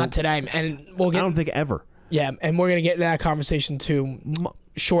anybody. Not today, and we'll get. I don't think ever. Yeah, and we're gonna get into that conversation too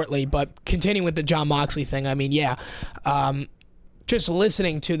shortly. But continuing with the Jon Moxley thing, I mean, yeah. Just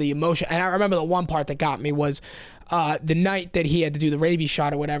listening to the emotion, and I remember the one part that got me was the night that he had to do the rabies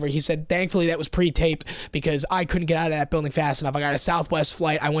shot or whatever. He said, thankfully that was pre-taped because I couldn't get out of that building fast enough. I got a Southwest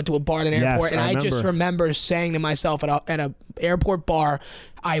flight. I went to a bar at an airport, and I just remember saying to myself at a airport bar,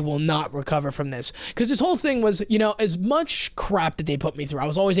 I will not recover from this. Because this whole thing was, as much crap that they put me through, I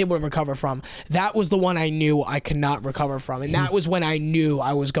was always able to recover from. That was the one I knew I could not recover from, and that was when I knew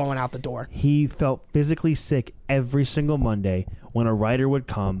I was going out the door. He felt physically sick every single Monday. When a writer would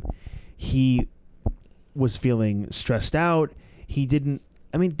come, he was feeling stressed out. He didn't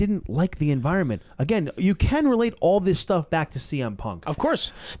like the environment. Again, you can relate all this stuff back to CM Punk. Of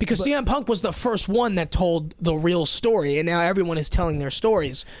course, because CM Punk was the first one that told the real story, and now everyone is telling their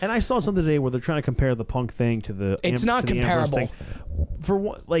stories. And I saw something today where they're trying to compare the Punk thing to the It's not comparable. For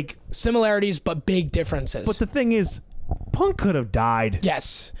what, like, similarities but big differences. But the thing is, Punk could have died.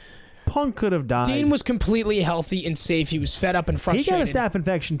 Yes. Punk could have died. Dean was completely healthy and safe. He was fed up and frustrated. He got a staph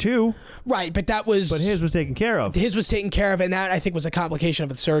infection too. Right, but that was... But his was taken care of. His was taken care of, and that, I think, was a complication of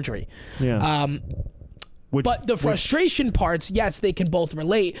the surgery. Yeah. But the frustration parts, yes, they can both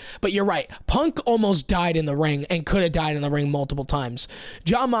relate. But you're right. Punk almost died in the ring and could have died in the ring multiple times.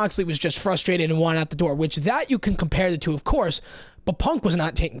 Jon Moxley was just frustrated and wanted out the door, which that you can compare the two, of course. But Punk was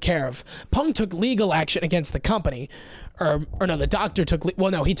not taken care of. Punk took legal action against the company. Or no, the doctor took...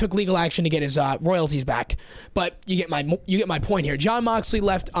 he took legal action to get his royalties back. But you get my point here. Jon Moxley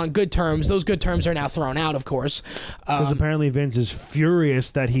left on good terms. Those good terms are now thrown out, of course. Because apparently Vince is furious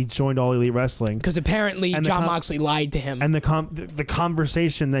that he joined All Elite Wrestling. Because apparently Jon Moxley lied to him. And the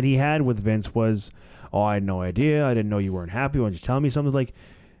conversation that he had with Vince was, oh, I had no idea. I didn't know you weren't happy. Why don't you tell me something? Like,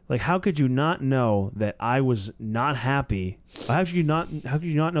 how could you not know that I was not happy? How could you not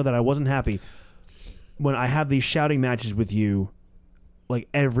know that I wasn't happy when I have these shouting matches with you, like,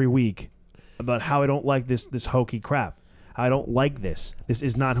 every week about how I don't like this hokey crap? I don't like this. This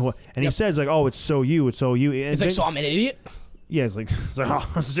is not who. And he says, like, oh, it's so you. It's so you. It's like, so I'm an idiot. Yeah, it's like oh,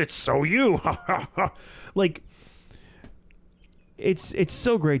 it's so you. Like, it's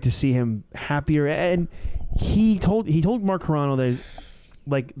so great to see him happier. And he told Mark Carrano that,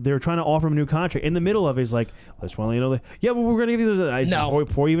 like, they're trying to offer him a new contract. In the middle of it, he's like, let's want to let you know that, yeah, but we're going to give you this. No.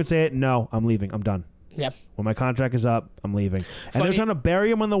 Before you even say it, no, I'm leaving. I'm done. Yep. When my contract is up, I'm leaving. And they're trying to bury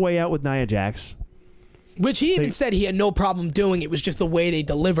him on the way out with Nia Jax. Which he even said he had no problem doing. It was just the way they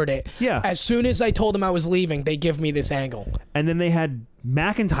delivered it. Yeah. As soon as I told him I was leaving, they give me this angle. And then they had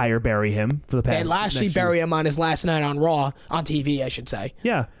McIntyre bury him for the past. They had Lashley bury him on his last night on Raw, on TV, I should say.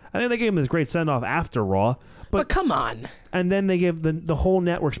 Yeah. I think they gave him this great send-off after Raw. But come on. And then they gave the whole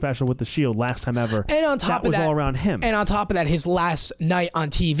network special with the Shield last time ever. And on top of that, was all around him. And on top of that, his last night on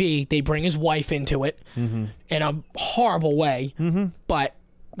TV, they bring his wife into it in a horrible way. Mm-hmm. But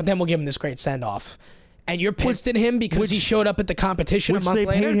then we'll give him this great send-off. And you're pissed at him because he showed up at the competition a month later?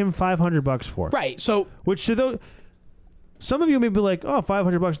 Which they paid him $500 for. Right. So, which to those, some of you may be like, oh,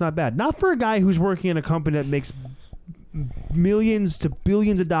 $500 not bad. Not for a guy who's working in a company that makes millions to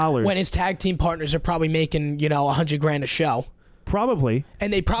billions of dollars. When his tag team partners are probably making, $100,000 a show. Probably.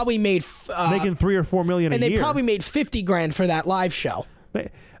 And they probably made making $3 or $4 million a year. And they probably made $50,000 for that live show.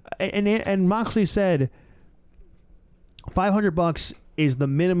 And Moxley said $500 is the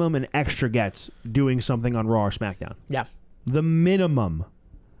minimum an extra gets doing something on Raw or SmackDown. Yeah. The minimum.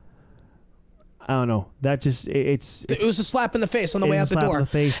 I don't know. That just it was a slap in the face on the way out the door. In the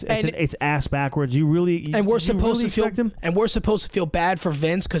face. It's ass backwards. We're supposed to feel bad for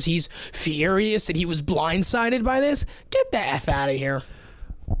Vince because he's furious that he was blindsided by this. Get the F out of here.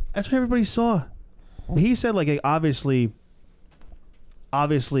 That's what everybody saw. He said like obviously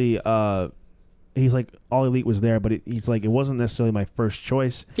he's like All Elite was there, but he's like it wasn't necessarily my first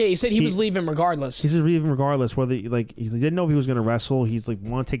choice. Yeah, he said he was leaving regardless. He's just leaving regardless. Whether he didn't know if he was going to wrestle. He's like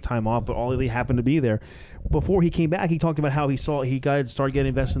want to take time off, but All Elite happened to be there. Before he came back, he talked about how he started getting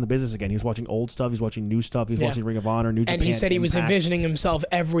invested in the business again. He was watching old stuff. He's watching new stuff. He's watching Ring of Honor, New Japan. And he said he was envisioning himself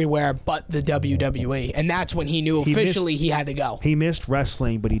everywhere but the WWE, and that's when he knew officially he had to go. He missed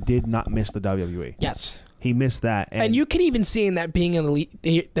wrestling, but he did not miss the WWE. Yes. He missed that, and you can even see in that being in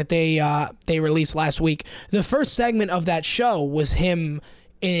that they released last week. The first segment of that show was him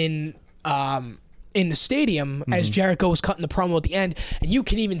in the stadium as Jericho was cutting the promo at the end, and you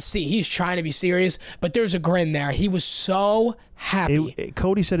can even see he's trying to be serious, but there's a grin there. He was so happy.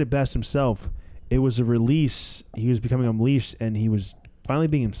 Cody said it best himself. It was a release. He was becoming unleashed, and he was finally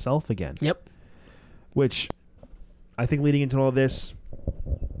being himself again. Yep. Which I think leading into all this,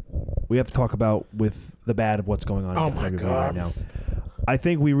 we have to talk about with the bad of what's going on in WWE right now. I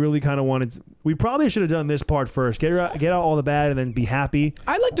think we really kind of wanted. We probably should have done this part first. Get out all the bad and then be happy.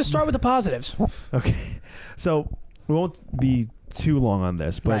 I'd like to start with the positives. Okay, so we won't be too long on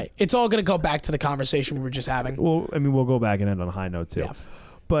this, but right. It's all going to go back to the conversation we were just having. Well, I mean, we'll go back and end on a high note too. Yeah.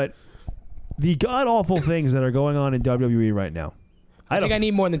 But the god awful things that are going on in WWE right now. I think I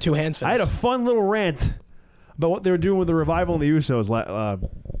need more than two hands for this. I had a fun little rant about what they were doing with the Revival and the Usos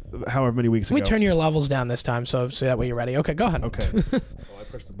however many weeks ago. Let me turn your levels down this time so that way you're ready. Okay, go ahead. Okay. I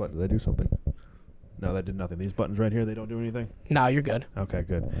pressed the button. Did I do something? No, that did nothing. These buttons right here, they don't do anything? No, you're good. Okay,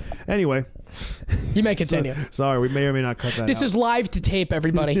 good. Anyway. You may continue. Sorry, we may or may not cut that out. This is live to tape,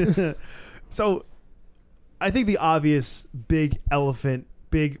 everybody. So, I think the obvious big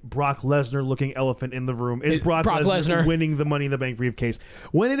Brock Lesnar looking elephant in the room is Brock Lesnar winning the Money in the Bank briefcase.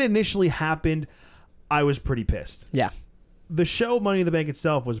 When it initially happened, I was pretty pissed. Yeah. The show Money in the Bank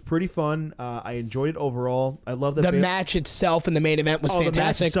itself was pretty fun. I enjoyed it overall. I love that. The match itself in the main event was fantastic. The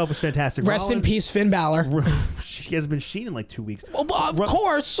match itself was fantastic. Rest in peace, Finn Balor. She hasn't been seen in like 2 weeks. Well, of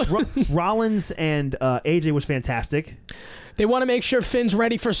course. Rollins and AJ was fantastic. They want to make sure Finn's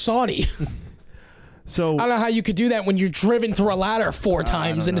ready for Saudi. So I don't know how you could do that when you're driven through a ladder 4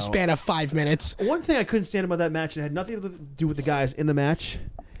 times in the span of 5 minutes. One thing I couldn't stand about that match, and it had nothing to do with the guys in the match.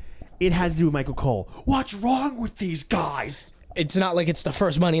 It had to do with Michael Cole. What's wrong with these guys? It's not like it's the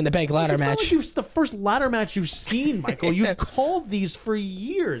first Money in the Bank ladder match. It's not like it's the first ladder match you've seen, Michael. You've called these for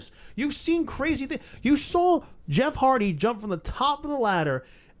years. You've seen crazy things. You saw Jeff Hardy jump from the top of the ladder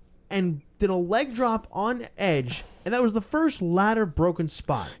and did a leg drop on Edge, and that was the first ladder broken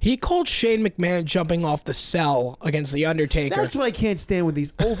spot. He called Shane McMahon jumping off the cell against The Undertaker. That's what I can't stand with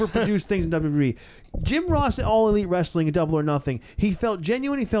these overproduced things in WWE. Jim Ross at All Elite Wrestling at Double or Nothing, he felt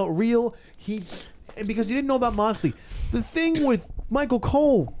genuine, he felt real, because he didn't know about Moxley. The thing with Michael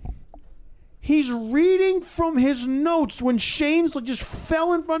Cole, he's reading from his notes when Shane's just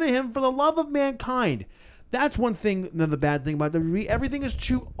fell in front of him for the love of mankind. That's one thing, another bad thing about WWE. Everything is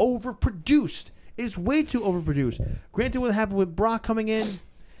too overproduced. It is way too overproduced. Granted, what happened with Brock coming in,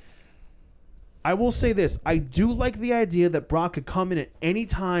 I will say this. I do like the idea that Brock could come in at any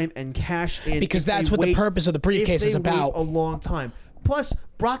time and cash in. Because that's what the purpose of the briefcase is about. A long time. Plus,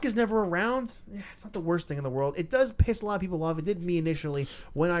 Brock is never around. It's not the worst thing in the world. It does piss a lot of people off. It did me initially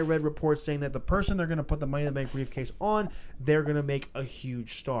when I read reports saying that the person they're going to put the Money in the Bank briefcase on, they're going to make a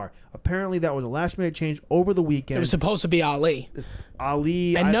huge star. Apparently, that was a last-minute change over the weekend. It was supposed to be Ali.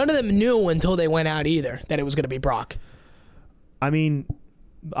 And none of them knew until they went out either that it was going to be Brock. I mean,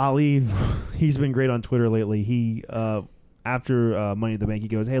 Ali, he's been great on Twitter lately. He, after Money in the Bank, he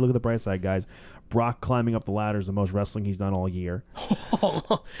goes, hey, look at the bright side, guys. Brock climbing up the ladder is the most wrestling he's done all year.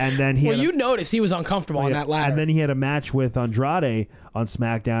 And then you noticed he was uncomfortable on that ladder. And then he had a match with Andrade on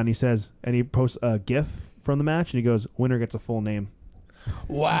SmackDown. He says, and he posts a GIF from the match, and he goes, winner gets a full name.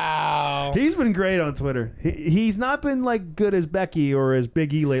 Wow. He's been great on Twitter. He's not been like good as Becky or as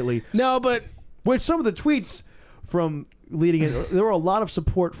Big E lately. No, but which some of the tweets from leading in, there were a lot of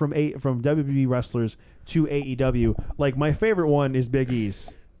support from WWE wrestlers to AEW. Like my favorite one is Big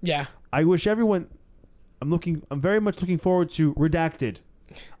E's. Yeah. I wish everyone. I'm very much looking forward to Redacted.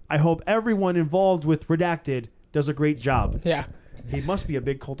 I hope everyone involved with Redacted does a great job. Yeah. He must be a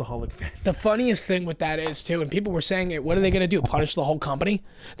big Cultaholic fan. The funniest thing with that is, too, and people were saying it, what are they going to do? Punish the whole company?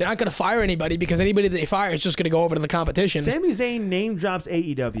 They're not going to fire anybody because anybody that they fire is just going to go over to the competition. Sami Zayn name drops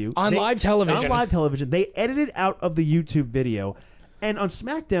AEW. On live television. On live television. They edited out of the YouTube video And on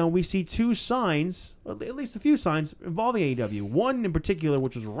SmackDown, we see two signs, at least a few signs, involving AEW. One in particular,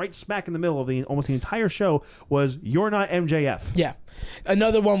 which was right smack in the middle of almost the entire show, was "You're not MJF." Yeah.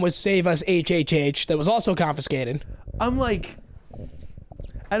 Another one was "Save Us HHH" that was also confiscated. I'm like,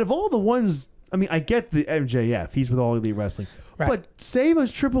 out of all the ones, I mean, I get the MJF. He's with All Elite Wrestling. Right. But "Save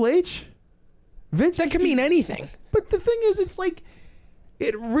Us Triple H"? Vince, That could mean anything. But the thing is, it's like,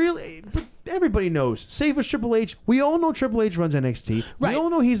 it really... But everybody knows. Save Us Triple H. We all know Triple H runs NXT. Right. We all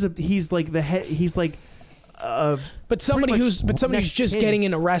know he's like the head... He's like... But somebody who's just king. getting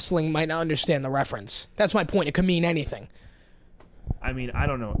into wrestling might not understand the reference. That's my point. It could mean anything. I mean, I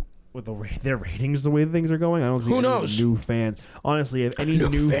don't know. With their ratings, the way things are going, I don't see Who any knows? New fans. Honestly, if any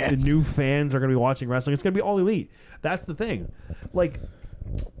new fans are going to be watching wrestling, it's going to be All Elite. That's the thing. Like...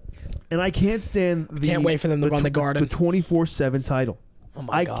 And I can't stand Can't wait for them to run the Garden. The 24/7 title. Oh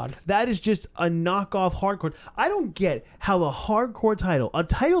my God. That is just a knockoff hardcore. I don't get how the hardcore title, a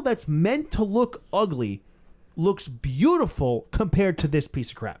title that's meant to look ugly, looks beautiful compared to this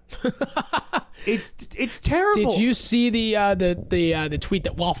piece of crap. It's terrible. Did you see the tweet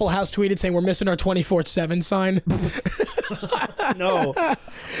that Waffle House tweeted saying we're missing our 24/7 sign? No.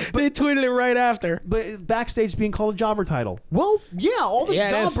 They tweeted it right after. But backstage being called a jobber title. Well, yeah, all the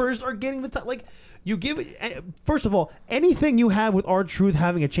Yeah, jobbers are getting the title. Like, you give it. First of all, anything you have with R-Truth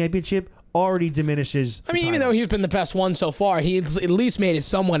having a championship already diminishes. I mean, even though he's been the best one so far, he's at least made it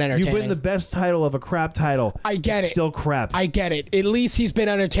somewhat entertaining. You win the best title of a crap title. I get it. Still crap. I get it. At least he's been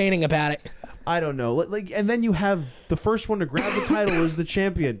entertaining about it. I don't know. Like, and then you have the first one to grab the title is the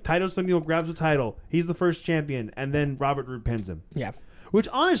champion. Titus O'Neil grabs the title. He's the first champion, and then Robert Roode pins him. Yeah. Which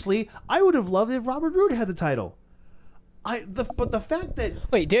honestly, I would have loved if Robert Roode had the title. But the fact that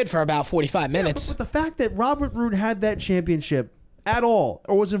Well, he did for about 45 minutes. but the fact that Robert Roode had that championship at all,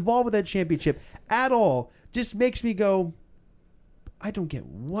 or was involved with that championship at all, just makes me go, I don't get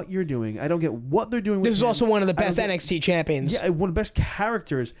what you're doing. I don't get what they're doing with This is him. also one of the best NXT champions. Yeah, one of the best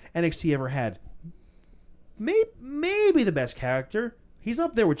characters NXT ever had. Maybe the best character. He's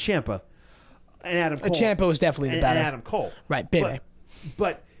up there with Ciampa and Adam Cole. Ciampa was definitely the better. And Adam Cole. Right, baby.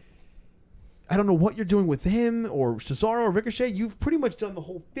 But I don't know what you're doing with him or Cesaro or Ricochet. You've pretty much done the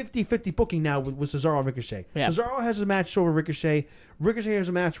whole 50-50 booking now with Cesaro and Ricochet. Yeah. Cesaro has a match over Ricochet. Ricochet has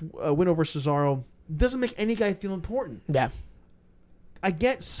a match win over Cesaro. Doesn't make any guy feel important. Yeah. I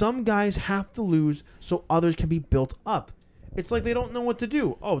get some guys have to lose so others can be built up. It's like they don't know what to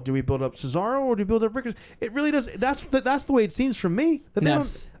do. Oh, do we build up Cesaro or do we build up Ricochet? It really does. That's the way it seems from me. That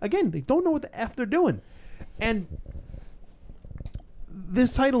they don't know what the F they're doing. And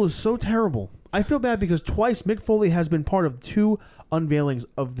this title is so terrible. I feel bad because twice Mick Foley has been part of two unveilings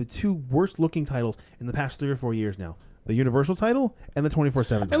of the two worst looking titles in the past 3 or 4 years now. The Universal title and the 24/7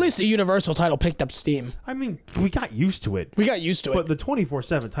 title. At least the Universal title picked up steam. I mean, we got used to it. We got used to it. But the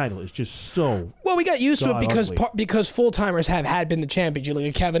 24/7 title is just so... Well, we got used to it ugly. because full-timers had been the champions. You look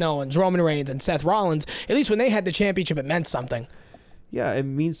at Kevin Owens, Roman Reigns, and Seth Rollins. At least when they had the championship, it meant something. Yeah, it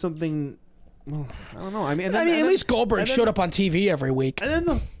means something... Well, I don't know. I mean, at least Goldberg showed up on TV every week. And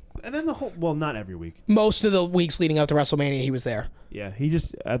then the whole... Well, not every week. Most of the weeks leading up to WrestleMania, he was there. Yeah, he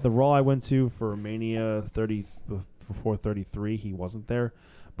just... At the Raw I went to for Mania 30... Before 33, he wasn't there,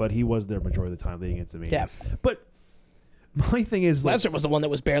 but he was there majority of the time leading into Mania. Yeah. But my thing is... Lesnar was the one that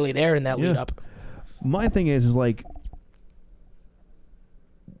was barely there in that lead up. My thing is like...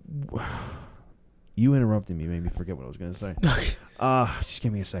 You interrupting me made me forget what I was going to say. Just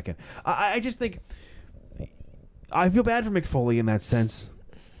give me a second. I just think... I feel bad for Mick Foley in that sense.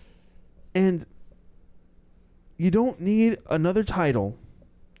 And you don't need another title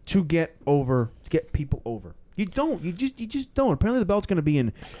to get people over. You don't. You just don't. Apparently the belt's going to be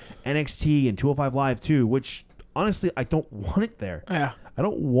in NXT and 205 Live too, which honestly I don't want it there. Yeah. I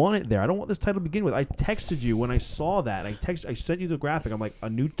don't want it there. I don't want this title to begin with. I texted you when I saw that. I sent you the graphic. I'm like, a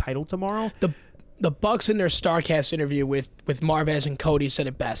new title tomorrow? The Bucks in their StarCast interview with Marvez and Cody said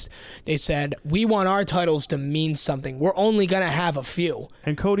it best. They said, we want our titles to mean something. We're only going to have a few.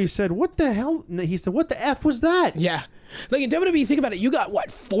 And Cody said, what the hell? He said, what the F was that? Yeah. Like in WWE, think about it. You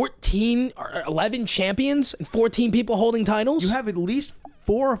got, 14 or 11 champions and 14 people holding titles? You have at least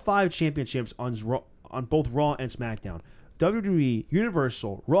 4 or 5 championships on both Raw and SmackDown. WWE,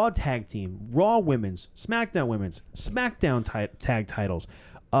 Universal, Raw Tag Team, Raw Women's, SmackDown Women's, SmackDown Tag titles.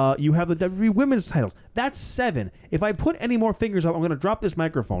 You have the WWE Women's titles. That's 7. If I put any more fingers up, I'm going to drop this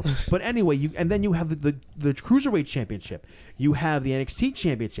microphone. But anyway, then you have the Cruiserweight Championship. You have the NXT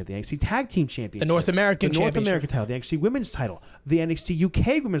Championship, the NXT Tag Team Championship, the North American Championship, North American title, the NXT Women's title, the NXT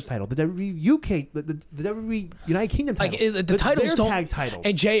UK Women's title, the WWE UK, the WWE United Kingdom title. Like the titles don't. Tag titles.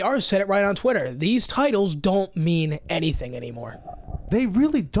 And JR said it right on Twitter. These titles don't mean anything anymore. They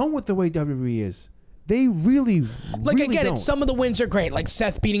really don't with the way WWE is. They really, like, really I get don't. it. Some of the wins are great. Like,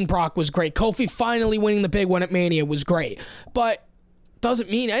 Seth beating Brock was great. Kofi finally winning the big one at Mania was great. But doesn't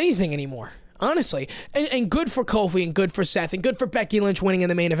mean anything anymore, honestly. And good for Kofi and good for Seth and good for Becky Lynch winning in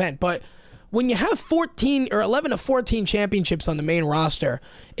the main event. But when you have 14 or 11 to 14 championships on the main roster,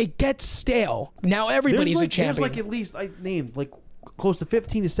 it gets stale. Now everybody's a champion. There's like at least, I named like close to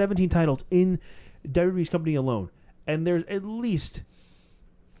 15 to 17 titles in WWE's company alone. And there's at least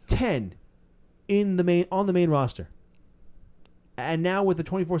 10 on the main roster. And now with the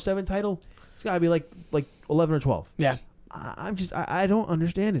 24/7 title, it's got to be like 11 or 12. Yeah. I don't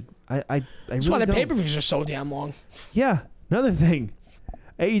understand it. I That's really why the don't. pay-per-views are so damn long. Yeah. Another thing.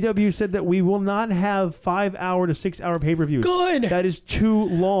 AEW said that we will not have 5-hour to 6-hour pay-per-views. Good. That is too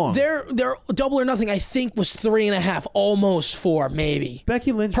long. Their Double or Nothing, I think, was 3.5, almost 4, maybe.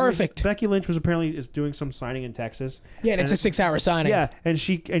 Becky Lynch. Perfect. Becky Lynch was apparently doing some signing in Texas. Yeah, and it's a 6-hour signing. Yeah, and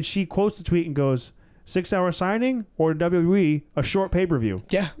she quotes the tweet and goes, 6-hour signing or WWE, a short pay-per-view.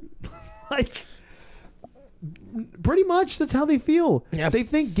 Yeah. Like, pretty much that's how they feel. Yeah. They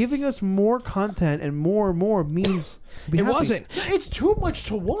think giving us more content and more means It wasn't. It's too much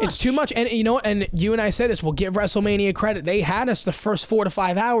to watch. It's too much. And you know what? And you and I said this, we'll give WrestleMania credit. They had us the first 4 to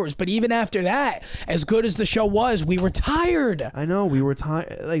 5 hours, but even after that, as good as the show was, we were tired. I know, we were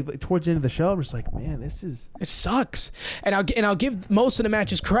tired. Like towards the end of the show, I'm just like, man, it sucks. And I'll give most of the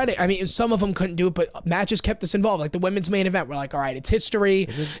matches credit. I mean, some of them couldn't do it, but matches kept us involved. Like the women's main event, we're like, all right, it's history.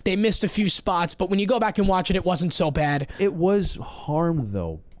 They missed a few spots, but when you go back and watch it, it wasn't so bad. It was harmed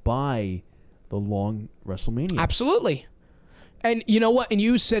though by the long WrestleMania. Absolutely. And you know what? And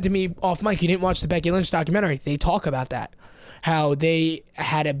you said to me off mic, you didn't watch the Becky Lynch documentary. They talk about that. How they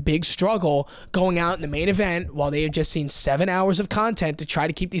had a big struggle going out in the main event while they had just seen 7 hours of content to try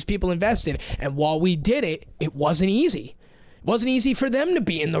to keep these people invested. And while we did it, it wasn't easy. It wasn't easy for them to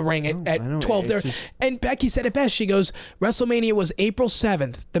be in the ring at 12:30. And Becky said it best. She goes, WrestleMania was April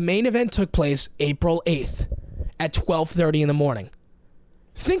 7th. The main event took place April 8th at 12:30 in the morning.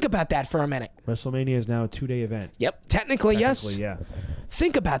 Think about that for a minute. WrestleMania is now a 2-day event. Yep. Technically, yes. Yeah.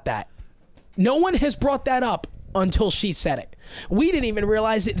 Think about that. No one has brought that up until she said it. We didn't even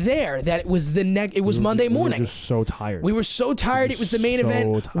realize it there that it was Monday morning. We were just so tired. We were so tired it was the main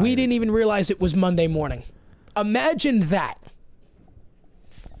event. Tired. We didn't even realize it was Monday morning. Imagine that.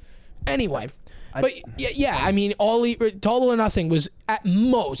 Anyway, but yeah, I mean, Double or Nothing was at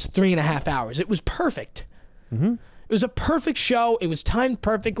most 3.5 hours. It was perfect. Mm-hmm. It was a perfect show. It was timed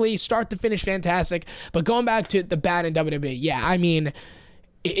perfectly, start to finish, fantastic. But going back to the bad in WWE, yeah, I mean,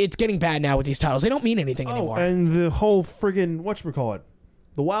 it's getting bad now with these titles. They don't mean anything anymore. And the whole friggin' whatchamacallit,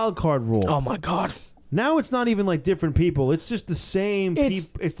 the wild card rule. Oh my God! Now it's not even like different people. It's just the same.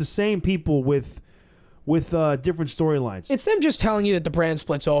 It's the same people with different storylines. It's them just telling you that the brand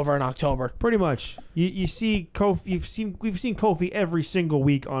splits over in October. Pretty much. You see Kofi. We've seen Kofi every single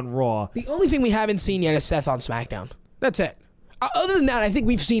week on Raw. The only thing we haven't seen yet is Seth on SmackDown. That's it. Other than that, I think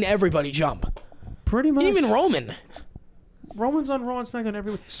we've seen everybody jump. Pretty much. Even Roman. Roman's on Raw and SmackDown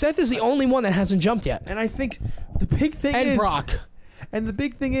every week. Seth is the only one that hasn't jumped yet. And I think the big thing is... And Brock. And the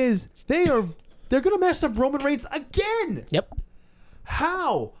big thing is, they're going to mess up Roman Reigns again. Yep.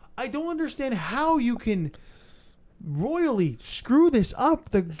 How? I don't understand how you can royally screw this up.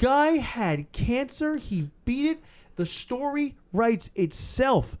 The guy had cancer. He beat it. The story writes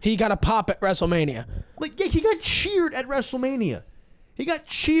itself. He got a pop at WrestleMania. He got cheered at WrestleMania. He got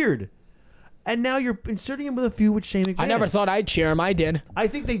cheered. And now you're inserting him with a feud with Shane McMahon. I never thought I'd cheer him. I did. I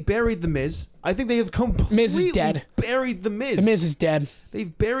think they buried The Miz. I think they have completely Miz is dead. Buried The Miz. The Miz is dead.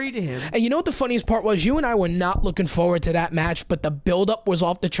 They've buried him. And you know what the funniest part was? You and I were not looking forward to that match, but the build-up was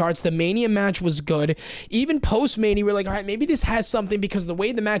off the charts. The Mania match was good. Even post-Mania, we're like, all right, maybe this has something, because the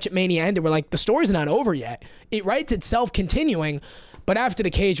way the match at Mania ended, we're like, the story's not over yet. It writes itself continuing. But after the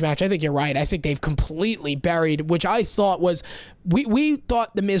cage match, I think you're right. I think they've completely buried, which I thought was... We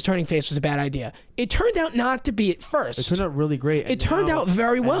thought the Miz turning face was a bad idea. It turned out not to be at first. It turned out really great. It turned out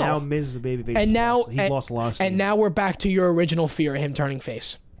very well. And now Miz is a babyface. And now... He's lost a lot of steam. And now we're back to your original fear of him turning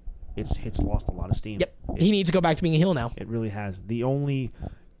face. It's lost a lot of steam. Yep. He needs to go back to being a heel now. It really has. The only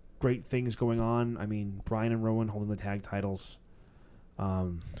great things going on, I mean, Bryan and Rowan holding the tag titles.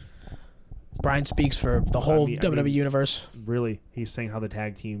 Bryan speaks for the whole WWE universe. Really, he's saying how the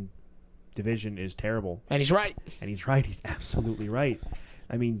tag team division is terrible. And he's right. And he's right. He's absolutely right.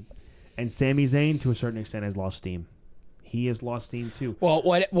 I mean, and Sami Zayn, to a certain extent, has lost steam. He has lost steam, too. Well,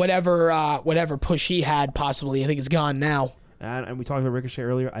 whatever push he had, possibly, I think is gone now. And we talked about Ricochet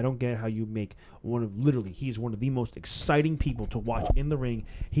earlier. I don't get how you make he's one of the most exciting people to watch in the ring.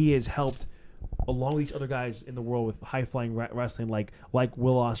 He has helped along with these other guys in the world with high-flying wrestling like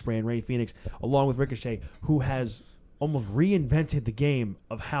Will Ospreay and Rey Fenix, along with Ricochet, who has almost reinvented the game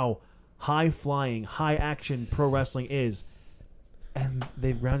of how high-flying, high-action pro wrestling is, and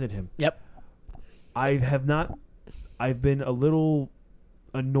they've grounded him. Yep. I've been a little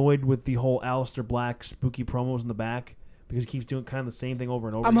annoyed with the whole Aleister Black spooky promos in the back because he keeps doing kind of the same thing over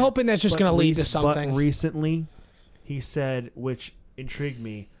and over. I'm hoping that's just going to lead to something. But recently, he said, which intrigued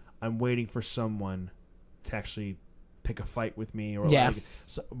me, I'm waiting for someone to actually pick a fight with me or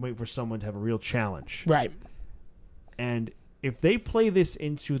wait for someone to have a real challenge. Right. And if they play this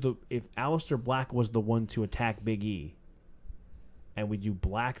into if Aleister Black was the one to attack Big E, and we do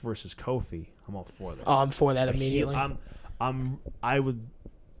Black versus Kofi, I'm all for that. Oh, I'm for that immediately.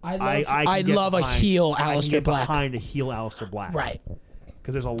 I'd love a heel Aleister Black. Behind a heel Aleister Black. Right.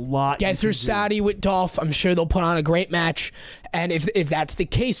 Because there's a lot. Get through Saudi with Dolph. I'm sure they'll put on a great match. And if that's the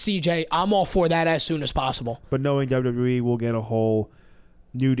case, CJ, I'm all for that as soon as possible. But knowing WWE, we'll get a whole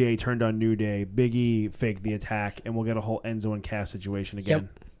New Day turned on New Day, Big E fake the attack, and we'll get a whole Enzo and Cass situation again.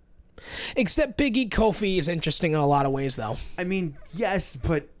 Yep. Except Big E Kofi is interesting in a lot of ways, though. I mean, yes,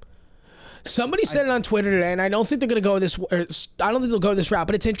 but somebody said it on Twitter today, and I don't think they're going to go this. I don't think they'll go this route,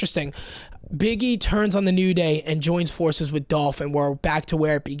 but it's interesting. Big E turns on the New Day and joins forces with Dolph, and we're back to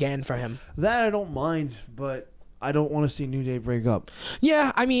where it began for him. That I don't mind, but I don't want to see New Day break up.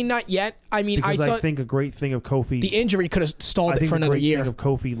 Yeah, I mean, not yet. I mean, because I think a great thing of Kofi. The injury could have stalled it for another year. I think the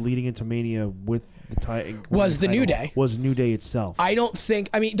great thing of Kofi leading into Mania with the title was the New Day. Was New Day itself. I don't think.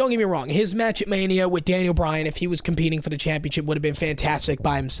 I mean, don't get me wrong. His match at Mania with Daniel Bryan, if he was competing for the championship, would have been fantastic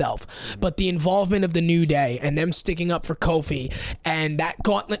by himself. Mm-hmm. But the involvement of the New Day and them sticking up for Kofi and that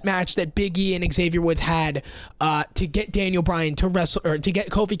gauntlet match that Big E and Xavier Woods had to get Daniel Bryan to wrestle or to get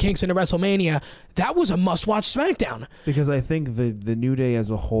Kofi Kingston to WrestleMania, that was a must-watch SmackDown. Because I think the New Day as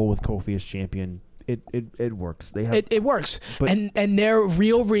a whole with Kofi as champion. It works. It works. And their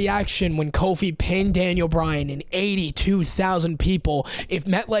real reaction when Kofi pinned Daniel Bryan and 82,000 people, if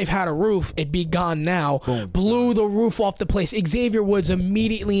MetLife had a roof, it'd be gone now. Boom. Blew the roof off the place. Xavier Woods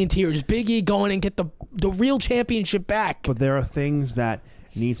immediately in tears. Big E going and get the real championship back. But there are things that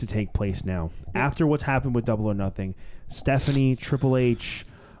needs to take place now. After what's happened with Double or Nothing, Stephanie, Triple H,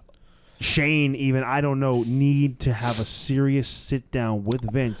 Shane, even, I don't know, need to have a serious sit down with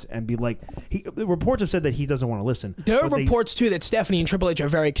Vince and be like, the reports have said that he doesn't want to listen. There are reports too that Stephanie and Triple H are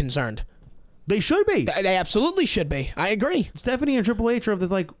very concerned. They should be. They absolutely should be. I agree. Stephanie and Triple H are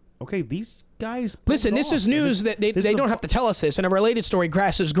like, okay, these guys. Listen, this is news that they don't have to tell us this. In a related story,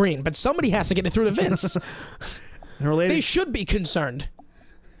 grass is green, but somebody has to get it through to Vince. They should be concerned.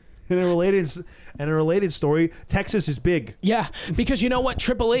 In a related story, Texas is big. Yeah, because you know what?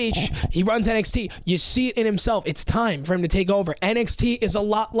 Triple H, he runs NXT. You see it in himself. It's time for him to take over. NXT is a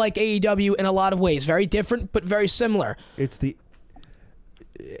lot like AEW in a lot of ways. Very different, but very similar.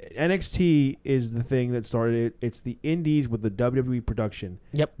 NXT is the thing that started it. It's the indies with the WWE production.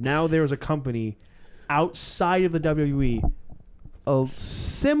 Yep. Now there's a company outside of the WWE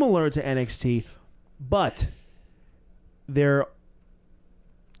similar to NXT, but they're...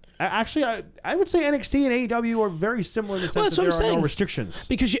 Actually, I would say NXT and AEW are very similar in the sense that there are no restrictions.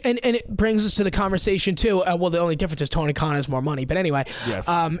 Because and it brings us to the conversation too. Well, the only difference is Tony Khan has more money, but anyway. Yes.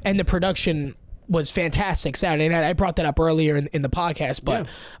 And the production was fantastic Saturday night. I brought that up earlier in the podcast, but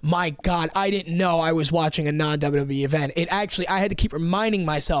my God, I didn't know I was watching a non-WWE event. I had to keep reminding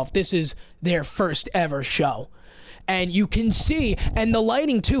myself this is their first ever show. And you can see, and the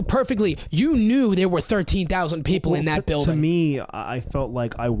lighting too, perfectly. You knew there were 13,000 people in that building. To me, I felt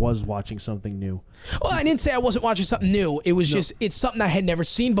like I was watching something new. Well, I didn't say I wasn't watching something new. It was it's something I had never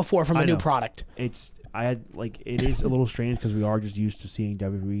seen before from a new product. It is a little strange because we are just used to seeing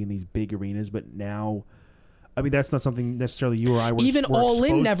WWE in these big arenas, but now, I mean, that's not something necessarily you or I were. Even All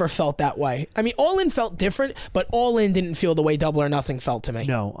In never felt that way. I mean, All In felt different, but All In didn't feel the way Double or Nothing felt to me.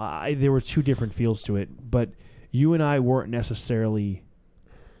 No, there were two different feels to it, but you and I weren't necessarily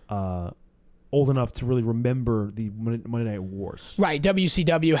old enough to really remember the Monday Night Wars. Right.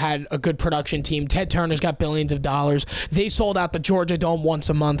 WCW had a good production team. Ted Turner's got billions of dollars. They sold out the Georgia Dome once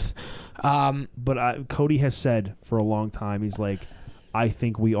a month. But Cody has said for a long time, he's like, I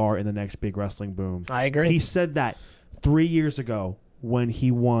think we are in the next big wrestling boom. I agree. He said that 3 years ago when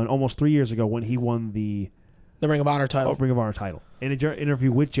he won, almost 3 years ago when he won the Ring of Honor title. Ring of Honor title. In an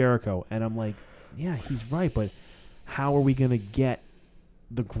interview with Jericho. And I'm like, yeah, he's right, but how are we going to get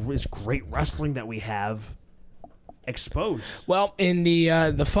this great wrestling that we have exposed? Well, in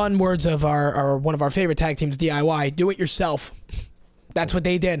the fun words of our one of our favorite tag teams, DIY, do it yourself. That's what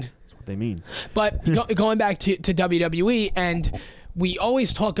they did. That's what they mean. But going back to WWE, and we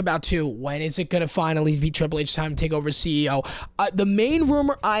always talk about, too, when is it going to finally be Triple H time to take over CEO? The main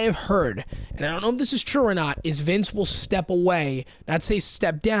rumor I have heard, and I don't know if this is true or not, is Vince will step away, not say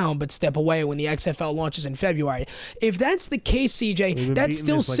step down, but step away when the XFL launches in February. If that's the case, CJ, that's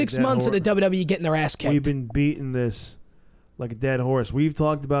still 6 months of the WWE getting their ass kicked. We've been beating this like a dead horse. We've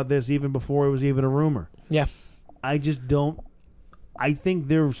talked about this even before it was even a rumor. Yeah. I just don't. I think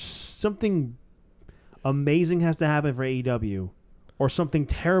there's something amazing has to happen for AEW, or something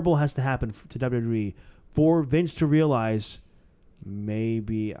terrible has to happen to WWE for Vince to realize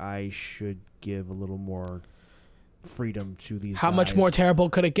maybe I should give a little more freedom to these How guys. much more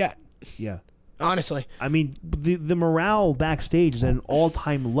terrible could it get? Yeah. Honestly. I mean, the morale backstage is at an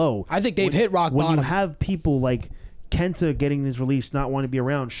all-time low. I think they've hit rock when bottom. When you have people like Kenta getting his release, not wanting to be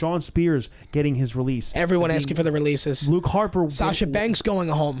around. Sean Spears getting his release. Everyone asking for the releases. Luke Harper. Sasha Banks going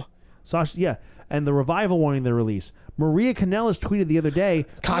home. Sasha, yeah. And the Revival wanting their release. Maria Kanellis tweeted the other day,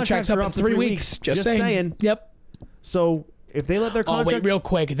 contracts up in 3 weeks. Just saying. Yep. So if they let their contract... Oh, wait, real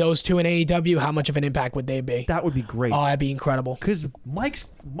quick. Those two in AEW, how much of an impact would they be? That would be great. Oh, that'd be incredible. Because Mike's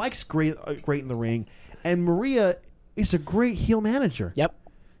great in the ring, and Maria is a great heel manager. Yep.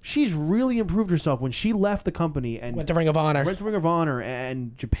 She's really improved herself when she left the company and went to Ring of Honor. Went to Ring of Honor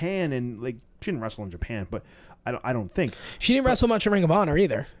and Japan, and like she didn't wrestle in Japan, but I don't think she didn't wrestle much in Ring of Honor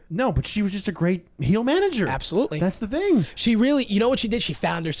either. No, but she was just a great heel manager. Absolutely, that's the thing. She really, you know what she did? She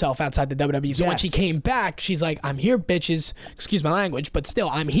found herself outside the WWE. So when she came back, she's like, "I'm here, bitches." Excuse my language, but still,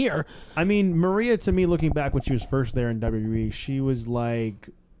 I'm here. I mean, Maria, to me, looking back when she was first there in WWE, she was like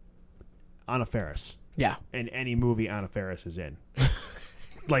Anna Faris. Yeah, in any movie Anna Faris is in.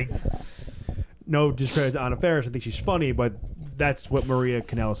 Like, no discredit to Anna Faris. I think she's funny, but that's what Maria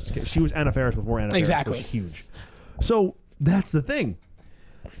Kanellis is. She was Anna Faris before Anna Faris was huge. So that's the thing.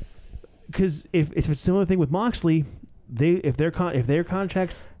 Because if it's a similar thing with Moxley, if their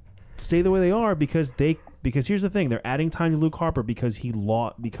contracts stay the way they are, because here's the thing, they're adding time to Luke Harper because he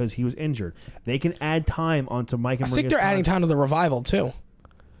was injured. They can add time onto Mike and Maria's I think they're adding time to the Revival too.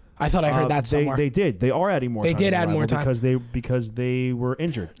 I thought I heard that somewhere. They did. They are adding more time. They did add more time. Because they were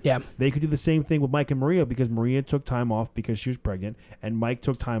injured. Yeah. They could do the same thing with Mike and Maria because Maria took time off because she was pregnant, and Mike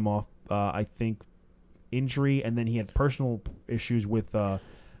took time off, I think, injury, and then he had personal issues with,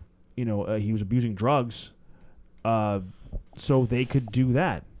 he was abusing drugs. So they could do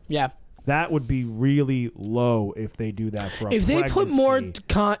that. Yeah. That would be really low if they do that for a if they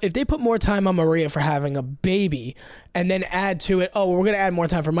pregnancy. put more time on Maria for having a baby, and then add to it, we're going to add more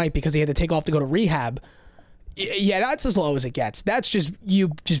time for Mike because he had to take off to go to rehab. Yeah, that's as low as it gets. That's just you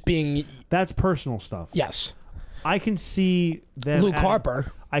just being. That's personal stuff. Yes. I can see them. Luke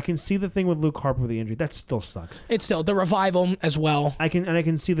Harper. I can see the thing with Luke Harper with the injury. That still sucks. It's still the Revival as well. I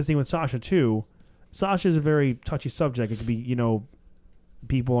can see the thing with Sasha too. Sasha is a very touchy subject. It could be,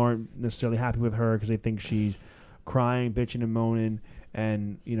 people aren't necessarily happy with her because they think she's crying, bitching, and moaning,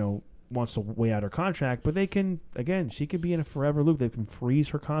 and wants to weigh out her contract. But they can, again, she could be in a forever loop. They can freeze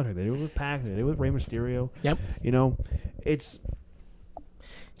her contract. They did it with Pac. They did it with Rey Mysterio. Yep. It's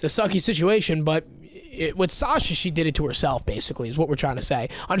a sucky situation, but with Sasha, she did it to herself. Basically, is what we're trying to say.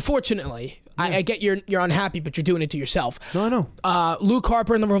 Unfortunately, yeah. I get you're unhappy, but you're doing it to yourself. No, I know. Luke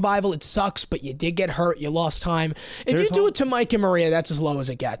Harper in the Revival, it sucks, but you did get hurt. You lost time. If you do it to Mike and Maria, that's as low as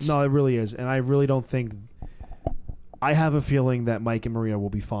it gets. No, it really is, and I really don't think. I have a feeling that Mike and Maria will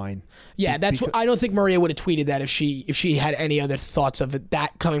be fine. Yeah, that's what I don't think Maria would have tweeted that if she had any other thoughts of it,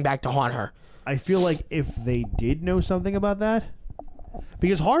 that coming back to haunt her. I feel like if they did know something about that,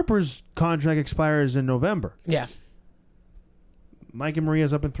 because Harper's contract expires in November. Yeah. Mike and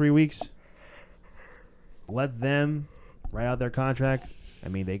Maria's up in 3 weeks. Let them write out their contract. I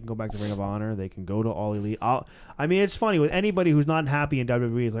mean, they can go back to Ring of Honor. They can go to All Elite. It's funny with anybody who's not happy in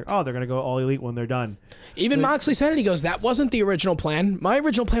WWE. It's like, they're going to go All Elite when they're done. Even Moxley said it. He goes, that wasn't the original plan. My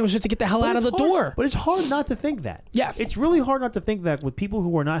original plan was just to get the hell out of the door. But it's hard not to think that. Yeah. It's really hard not to think that with people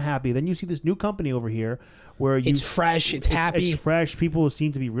who are not happy. Then you see this new company over here where it's fresh. It's happy. It's fresh. People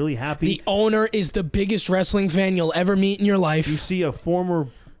seem to be really happy. The owner is the biggest wrestling fan you'll ever meet in your life. You see a former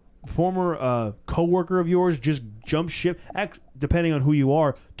co-worker of yours just jump ship. Depending on who you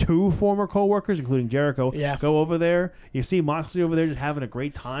are, 2 former co-workers, including Jericho, go over there. You see Moxley over there just having a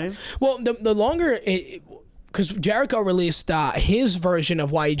great time. Well, the longer because Jericho released his version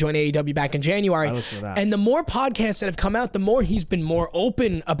of why he joined AEW back in January. I listened to that. And the more podcasts that have come out, the more he's been more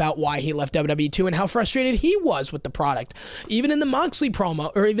open about why he left WWE too and how frustrated he was with the product. Even in the Moxley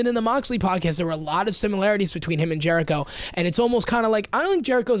promo, or even in the Moxley podcast, there were a lot of similarities between him and Jericho. And it's almost kind of like, I don't think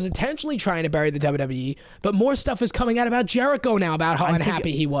Jericho's intentionally trying to bury the WWE, but more stuff is coming out about Jericho now about how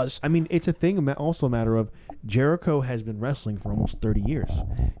unhappy he was. I mean, it's a thing, also a matter of Jericho has been wrestling for almost 30 years.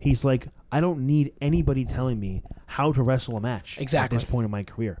 He's like, I don't need anybody telling me how to wrestle a match exactly. at this point in my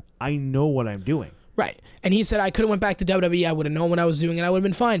career. I know what I'm doing. Right. And he said, I could have went back to WWE. I would have known what I was doing and I would have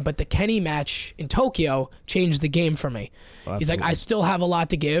been fine. But the Kenny match in Tokyo changed the game for me. Oh, he's like, I still have a lot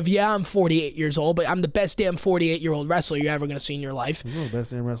to give. Yeah, I'm 48 years old, but I'm the best damn 48-year-old wrestler you're ever going to see in your life. You're the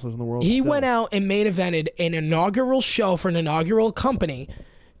best damn wrestlers in the world. He went out and main evented an inaugural show for an inaugural company,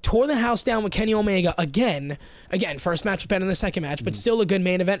 tore the house down with Kenny Omega again. Again, first match was better than the second match, but still a good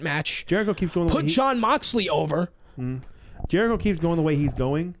main event match. Jericho keeps going. Put Jon Moxley over. Jericho keeps going the way he's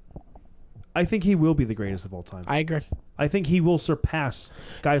going. I think he will be the greatest of all time. I agree. I think he will surpass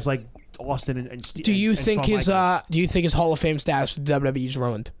guys like Austin and Steve. Do you think his Hall of Fame status with WWE is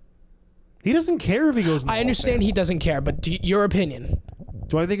ruined? He doesn't care if he goes in the I understand he doesn't care, but your opinion?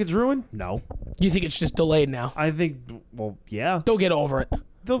 Do I think it's ruined? No. You think it's just delayed now? I think, well, yeah. They'll get over it.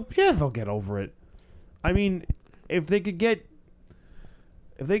 They'll get over it. I mean, if they could get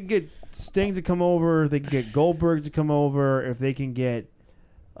Sting to come over, if they could get Goldberg to come over, if they can get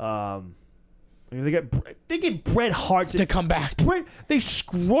they get Bret Hart to come back. They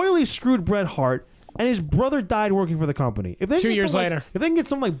royally screwed Bret Hart, and his brother died working for the company. If they 2 years later. If they can get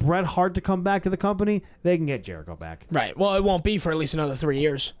someone like Bret Hart to come back to the company, they can get Jericho back. Right. Well, it won't be for at least another 3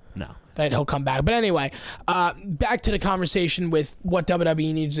 years. No. That he'll come back. But anyway, back to the conversation with what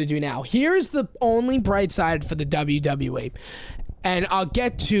WWE needs to do now. Here's the only bright side for the WWE. And I'll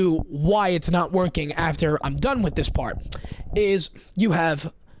get to why it's not working after I'm done with this part. Is you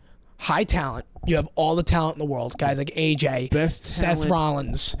have high talent. You have all the talent in the world. Guys like AJ, Best Seth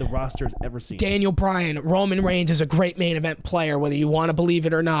Rollins, the roster's ever seen. Daniel Bryan, Roman Reigns is a great main event player, whether you want to believe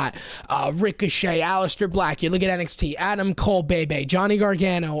it or not. Ricochet, Aleister Black. You look at NXT, Adam Cole, Bebe, Johnny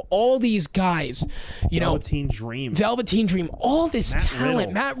Gargano, all these guys. Velveteen Dream. All this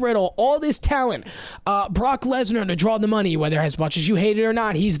talent. Matt Riddle, all this talent. Brock Lesnar to draw the money, whether as much as you hate it or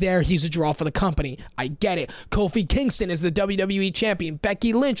not, he's there. He's a draw for the company. I get it. Kofi Kingston is the WWE champion.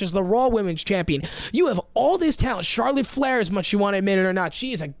 Becky Lynch is the Raw Women's champion. You have all this talent. Charlotte Flair, as much as you want to admit it or not,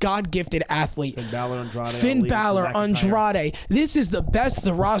 she is a God-gifted athlete. Finn Balor, Andrade. This is the best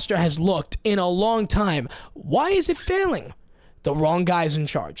the roster has looked in a long time. Why is it failing? The wrong guy's in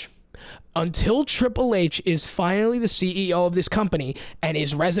charge. Until Triple H is finally the CEO of this company and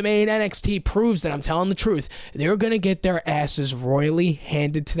his resume in NXT proves that I'm telling the truth, they're going to get their asses royally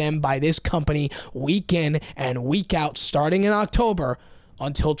handed to them by this company week in and week out starting in October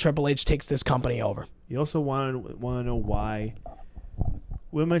until Triple H takes this company over. You also want to know why.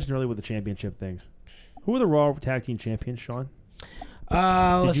 We mentioned earlier with the championship things. Who are the Raw Tag Team Champions, Sean?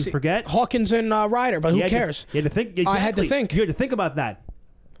 Let's see. Forget? Hawkins and Ryder, but who cares? You had to think. I had to think. You had to think about that.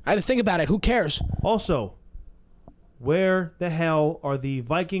 I had to think about it. Who cares? Also, where the hell are the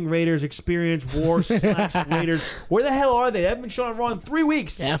Viking Raiders Experience War / Raiders? Where the hell are they? They haven't been shown on Raw in 3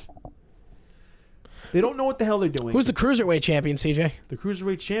 weeks. Yeah. They don't know what the hell they're doing. Who's the Cruiserweight champion, CJ? The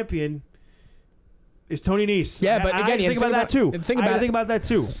Cruiserweight champion is Tony Nese. Yeah, but again, you think about that too. Think about that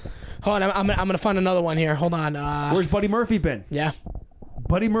too. Hold on, I'm gonna find another one here. Hold on. Where's Buddy Murphy been? Yeah.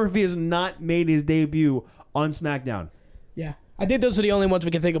 Buddy Murphy has not made his debut on SmackDown. Yeah. I think those are the only ones we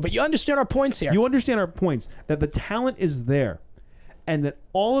can think of, but you understand our points here. You understand our points, that the talent is there, and that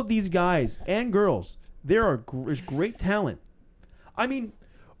all of these guys and girls, there's great talent. I mean,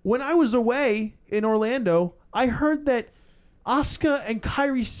 when I was away in Orlando, I heard that Asuka and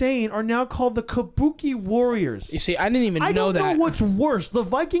Kairi Sane are now called the Kabuki Warriors. You see, I didn't even know that. I don't know what's worse, the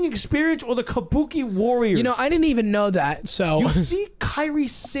Viking Experience or the Kabuki Warriors. You know, I didn't even know that, so... You see Kairi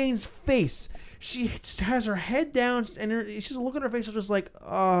Sane's face. She just has her head down, and she's looking at her face, she's just like,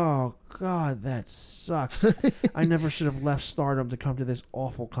 oh, God, that sucks. I never should have left Stardom to come to this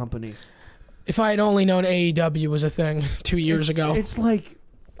awful company. If I had only known AEW was a thing 2 years ago. It's like,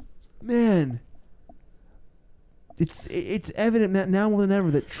 man, it's evident that now more than ever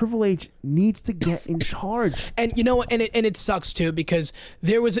that Triple H needs to get in charge. And you know what? And it sucks too, because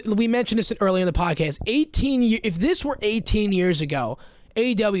we mentioned this earlier in the podcast. If this were 18 years ago,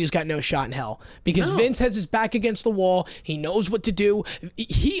 AEW's got no shot in hell because Vince has his back against the wall. He knows what to do.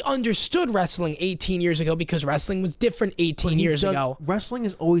 He understood wrestling 18 years ago because wrestling was different 18 years ago. Wrestling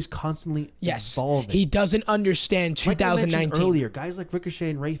is always constantly evolving. He doesn't understand 2019. Earlier, guys like Ricochet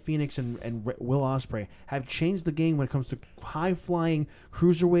and Ray Phoenix and Will Ospreay have changed the game when it comes to high-flying,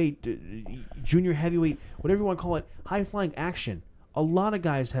 cruiserweight, junior heavyweight, whatever you want to call it, high-flying action. A lot of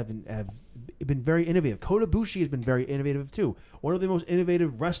guys have been very innovative. Kota Ibushi has been very innovative too. One of the most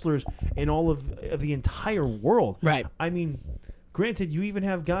innovative wrestlers in all of the entire world. Right. I mean, granted, you even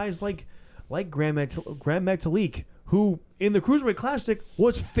have guys like Grand Metalik, who in the Cruiserweight Classic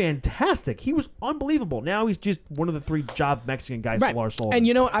was fantastic. He was unbelievable. Now he's just one of the 3 job Mexican guys for Lars Sullivan. And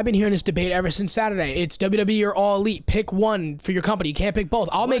you know what? I've been hearing this debate ever since Saturday. It's WWE or All Elite. Pick one for your company. You can't pick both.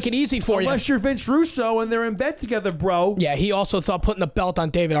 I'll make it easy for you. Unless you're Vince Russo and they're in bed together, bro. Yeah, he also thought putting the belt on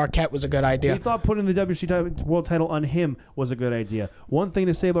David Arquette was a good idea. He thought putting the WC World title on him was a good idea. One thing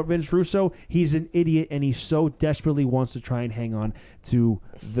to say about Vince Russo, he's an idiot and he so desperately wants to try and hang on to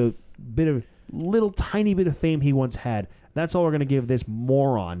the little tiny bit of fame he once had. That's all we're going to give this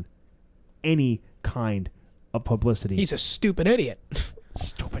moron any kind of publicity. He's a stupid idiot.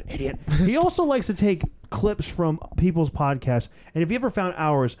 Stupid idiot. He also likes to take clips from people's podcasts. And if you ever found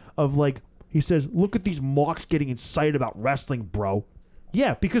ours of he says, look at these mocks getting excited about wrestling, bro.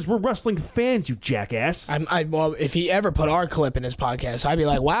 Yeah, because we're wrestling fans, you jackass. Well, if he ever put our clip in his podcast, I'd be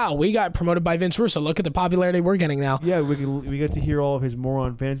like, wow, we got promoted by Vince Russo. Look at the popularity we're getting now. Yeah, we get to hear all of his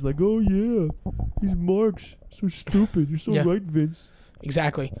moron fans be like, oh, yeah, these marks, so stupid. You're so right, Vince.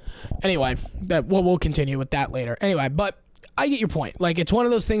 Exactly. Anyway, we'll continue with that later. Anyway, but I get your point. It's one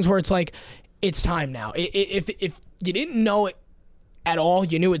of those things where it's it's time now. If you didn't know it at all,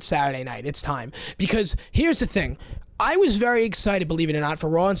 you knew it's Saturday night. It's time. Because here's the thing. I was very excited, believe it or not, for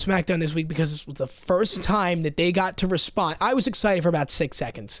Raw and SmackDown this week because this was the first time that they got to respond. I was excited for about 6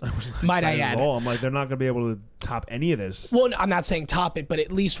 seconds, might I add. I'm like, they're not going to be able to top any of this. Well, I'm not saying top it, but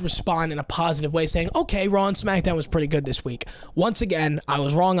at least respond in a positive way, saying, okay, Raw and SmackDown was pretty good this week. Once again, I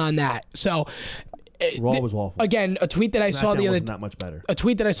was wrong on that. So Raw was awful. Again, a tweet that I saw the other not much better. A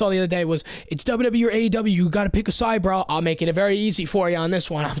tweet that I saw the other day was, it's WWE or AEW. You got to pick a side, bro. I'll make it very easy for you on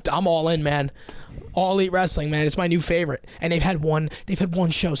this one. I'm all in, man. All Elite Wrestling, man. It's my new favorite. And they've had one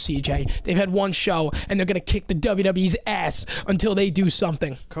show, CJ. They've had one show, and they're going to kick the WWE's ass until they do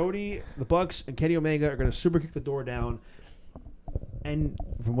something. Cody, the Bucks, and Kenny Omega are going to super kick the door down. And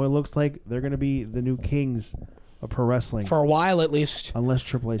from what it looks like, they're going to be the new kings of pro wrestling. For a while, at least. Unless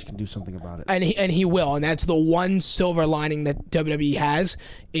Triple H can do something about it. And he will. And that's the one silver lining that WWE has,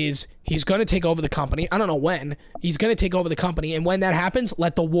 is he's going to take over the company. I don't know when. He's going to take over the company. And when that happens,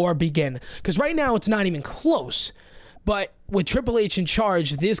 let the war begin. Because right now, it's not even close. But with Triple H in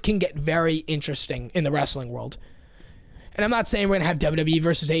charge, this can get very interesting in the wrestling world. And I'm not saying we're going to have WWE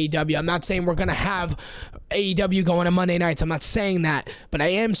versus AEW. I'm not saying we're going to have AEW going on Monday nights. I'm not saying that. But I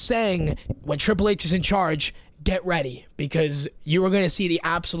am saying when Triple H is in charge, get ready, because you are going to see the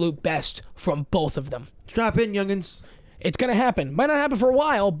absolute best from both of them. Strap in, youngins. It's going to happen. Might not happen for a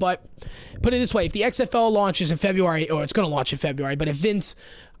while, but put it this way. If the XFL launches in February, or it's going to launch in February, but if Vince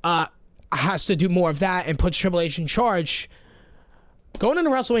has to do more of that and puts Triple H in charge, going into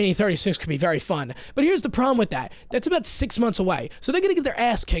WrestleMania 36 could be very fun. But here's the problem with that. That's about 6 months away. So they're going to get their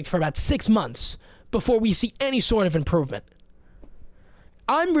ass kicked for about 6 months before we see any sort of improvement.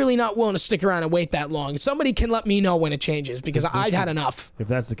 I'm really not willing to stick around and wait that long. Somebody can let me know when it changes, because I've had enough. If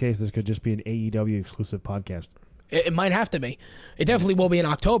that's the case, this could just be an AEW exclusive podcast. It might have to be. It definitely will be in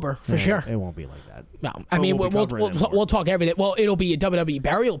October, for sure. It won't be like that. No, I mean, we'll talk everything. Well, it'll be a WWE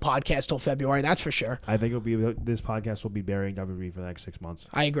burial podcast till February, that's for sure. I think this podcast will be burying WWE for the next 6 months.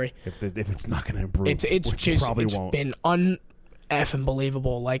 I agree. If it's not going to improve, it's been effing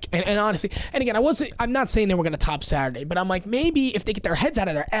believable. And honestly, and again, I'm not saying that we're going to top Saturday, but I'm like, maybe if they get their heads out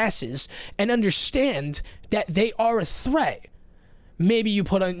of their asses and understand that they are a threat, maybe you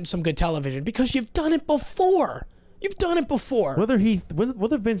put on some good television, because you've done it before. Whether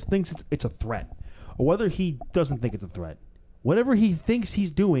Vince thinks it's a threat, or whether he doesn't think it's a threat, whatever he thinks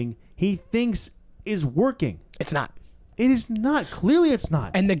he's doing, he thinks is working. It's not. It is not. Clearly it's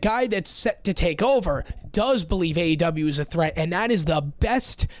not. And the guy that's set to take over does believe AEW is a threat, and that is the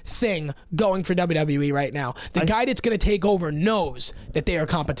best thing going for WWE right now. The guy that's going to take over knows that they are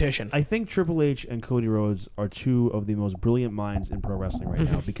competition. I think Triple H and Cody Rhodes are two of the most brilliant minds in pro wrestling right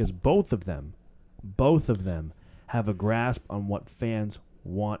now, because both of them have a grasp on what fans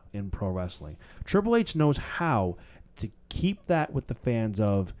want in pro wrestling. Triple H knows how to keep that with the fans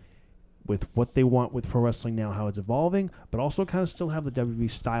with what they want with pro wrestling now, how it's evolving, but also kind of still have the WWE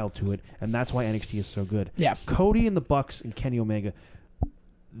style to it, and that's why NXT is so good. Yeah. Cody and the Bucks and Kenny Omega,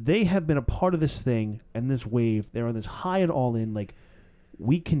 they have been a part of this thing and this wave. They're on this high and all in. Like,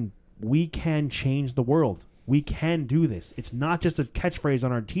 we can change the world. We can do this. It's not just a catchphrase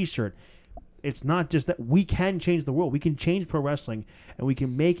on our T-shirt. It's not just that. We can change the world. We can change pro wrestling, and we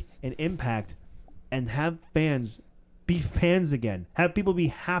can make an impact and have fans be fans again. Have people be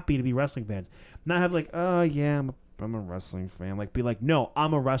happy to be wrestling fans. Not have like, oh yeah, I'm a wrestling fan. Like, be like, no,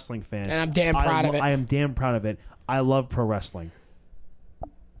 I'm a wrestling fan, and I'm damn proud of it. I am damn proud of it. I love pro wrestling.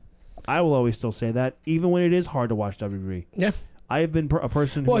 I will always still say that, even when it is hard to watch WWE. Yeah. I have been a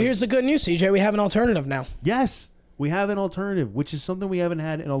person who... Well, here's the good news, CJ. We have an alternative now. Yes. We have an alternative, which is something we haven't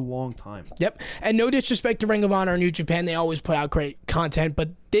had in a long time. Yep. And no disrespect to Ring of Honor and New Japan. They always put out great content, but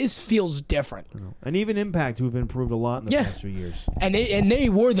this feels different. And even Impact, who've improved a lot in the past 2 years. And they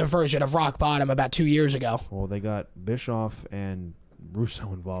were the version of Rock Bottom about 2 years ago. Well, they got Bischoff and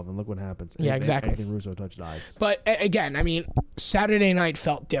Russo involved, and look what happens. Yeah, exactly. Anything Russo touched dies. But again, I mean, Saturday night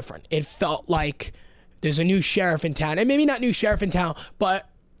felt different. It felt like there's a new sheriff in town. And maybe not new sheriff in town, but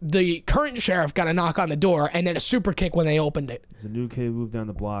the current sheriff got a knock on the door and then a super kick when they opened it. There's a new kid who moved down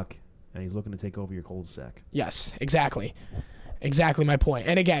the block, and he's looking to take over your cul-de-sac. Yes, exactly. Exactly my point.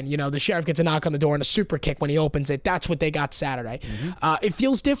 And again, the sheriff gets a knock on the door and a super kick when he opens it. That's what they got Saturday. Mm-hmm. It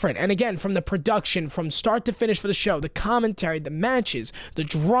feels different. And again, from the production, from start to finish for the show, the commentary, the matches, the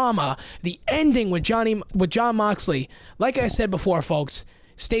drama, the ending with Jon Moxley. Like I said before, folks,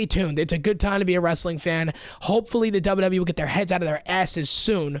 stay tuned. It's a good time to be a wrestling fan. Hopefully the WWE will get their heads out of their asses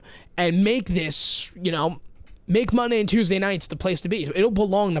soon and make this, make Monday and Tuesday nights the place to be. It'll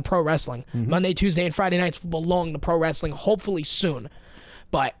belong to pro wrestling. Mm-hmm. Monday, Tuesday, and Friday nights will belong to pro wrestling, hopefully soon.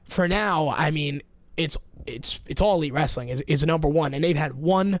 But for now, I mean, it's All Elite Wrestling is number one, and they've had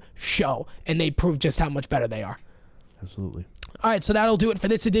one show, and they proved just how much better they are. Absolutely. All right, so that'll do it for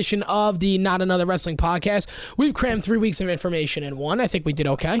this edition of the Not Another Wrestling Podcast. We've crammed 3 weeks of information in one. I think we did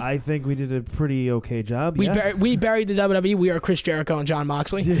okay. I think we did a pretty okay job. We buried the WWE. We are Chris Jericho and Jon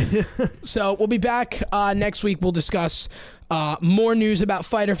Moxley. So we'll be back next week. We'll discuss more news about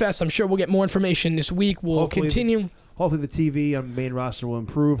Fyter Fest. I'm sure we'll get more information this week. We'll continue. Hopefully the TV on main roster will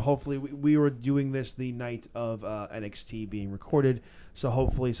improve. Hopefully we were doing this the night of NXT being recorded, so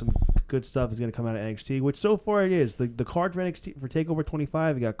hopefully some good stuff is going to come out of NXT, which so far it is. The card for NXT for TakeOver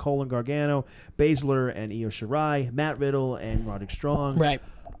 25, we got Cole and Gargano, Baszler and Io Shirai, Matt Riddle and Roderick Strong. Right.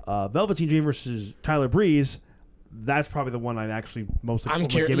 Velveteen Dream versus Tyler Breeze. That's probably the one I'm actually most from a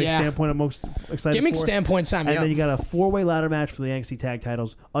gimmick standpoint I'm most excited gimmick for. standpoint, Sam. And then you got a 4-way ladder match for the NXT Tag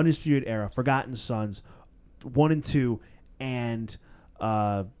Titles, Undisputed Era, Forgotten Sons, 1 and 2, and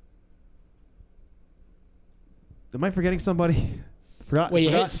am I forgetting somebody?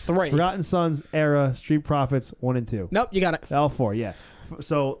 Hit 3. Forgotten Sons, Era, Street Profits, 1 and 2. Nope, you got it. All 4, yeah.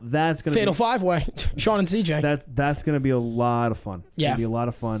 So that's gonna Fatal 5-way. Sean and CJ. That's gonna be a lot of fun. Yeah, it's gonna be a lot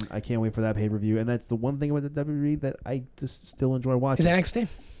of fun. I can't wait for that pay-per-view. And that's the one thing about the WWE that I just still enjoy watching. Is NXT.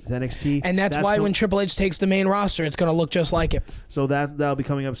 Is NXT. And that's why when Triple H takes the main roster, it's gonna look just like it. So that'll be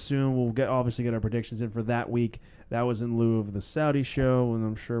coming up soon. We'll obviously get our predictions in for that week. That was in lieu of the Saudi show, and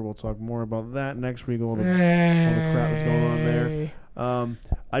I'm sure we'll talk more about that next week. All the crap that's going on there.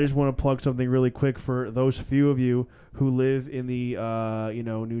 I just want to plug something really quick for those few of you who live in the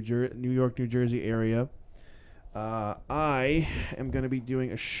New York, New Jersey area. I am going to be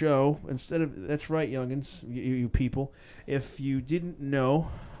doing a show instead of that's right, youngins, you people. If you didn't know,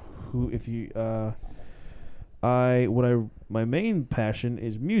 my main passion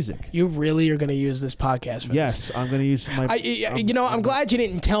is music. You really are going to use this podcast for this? Yes, I'm going to use my... I'm glad you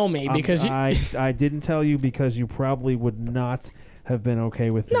didn't tell me because... I didn't tell you because you probably would not have been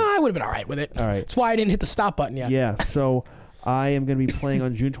okay with it. No, I would have been all right with it. All right. That's why I didn't hit the stop button yet. Yeah, so I am going to be playing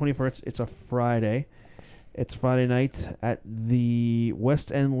on June 21st. It's a Friday. It's Friday night at the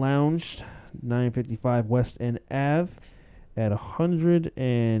West End Lounge, 955 West End Ave at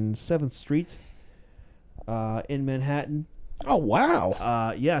 107th Street in Manhattan. Oh,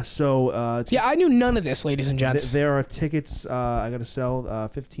 wow. Yeah, so... I knew none of this, ladies and gents. There are tickets I got to sell,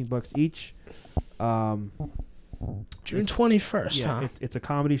 $15 each. June 21st, yeah, huh? It's a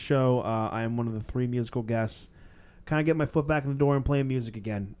comedy show. I am one of the 3 musical guests. Kind of get my foot back in the door and playing music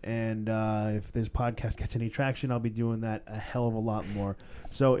again. And if this podcast gets any traction, I'll be doing that a hell of a lot more.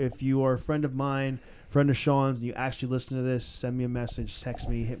 So if you are a friend of mine, friend of Sean's, and you actually listen to this, send me a message, text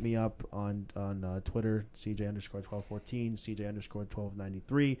me, hit me up on Twitter, CJ_1214,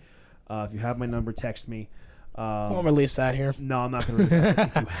 CJ_1293. If you have my number, text me. Won't release that here. No, I'm not going to release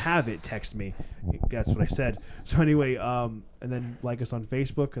that. If you have it, text me. That's what I said. So anyway, and then like us on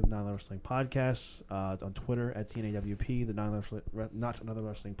Facebook at the Not Another Wrestling Podcast, on Twitter at TNAWP, the Not Another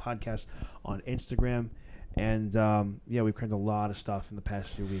Wrestling Podcast on Instagram, And, we've crammed a lot of stuff in the past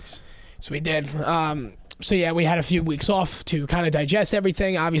few weeks. So we did. We had a few weeks off to kind of digest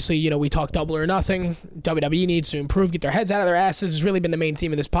everything. Obviously, we talked Double or Nothing. WWE needs to improve, get their heads out of their asses. Has really been the main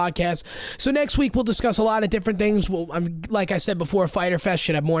theme of this podcast. So next week, we'll discuss a lot of different things. Like I said before, Fyter Fest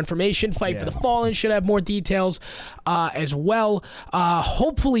should have more information. Fight for the Fallen should have more details as well.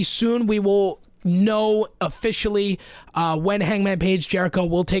 Hopefully soon we will know officially when Hangman Page Jericho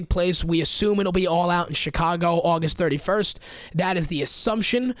will take place. We assume it'll be All Out in Chicago, August 31st. That is the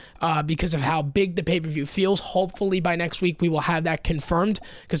assumption because of how big the pay-per-view feels. Hopefully by next week we will have that confirmed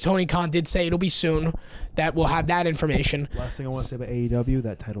because Tony Khan did say it'll be soon. That we'll have that information. Last thing I want to say about AEW,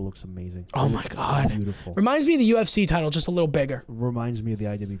 that title looks amazing. Oh my God. Beautiful. Reminds me of the UFC title, just a little bigger. Reminds me of the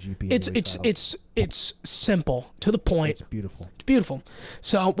IWGP. It's simple, to the point. It's beautiful. It's beautiful.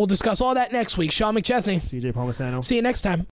 So we'll discuss all that next week. Sean McChesney. CJ Palmisano. See you next time.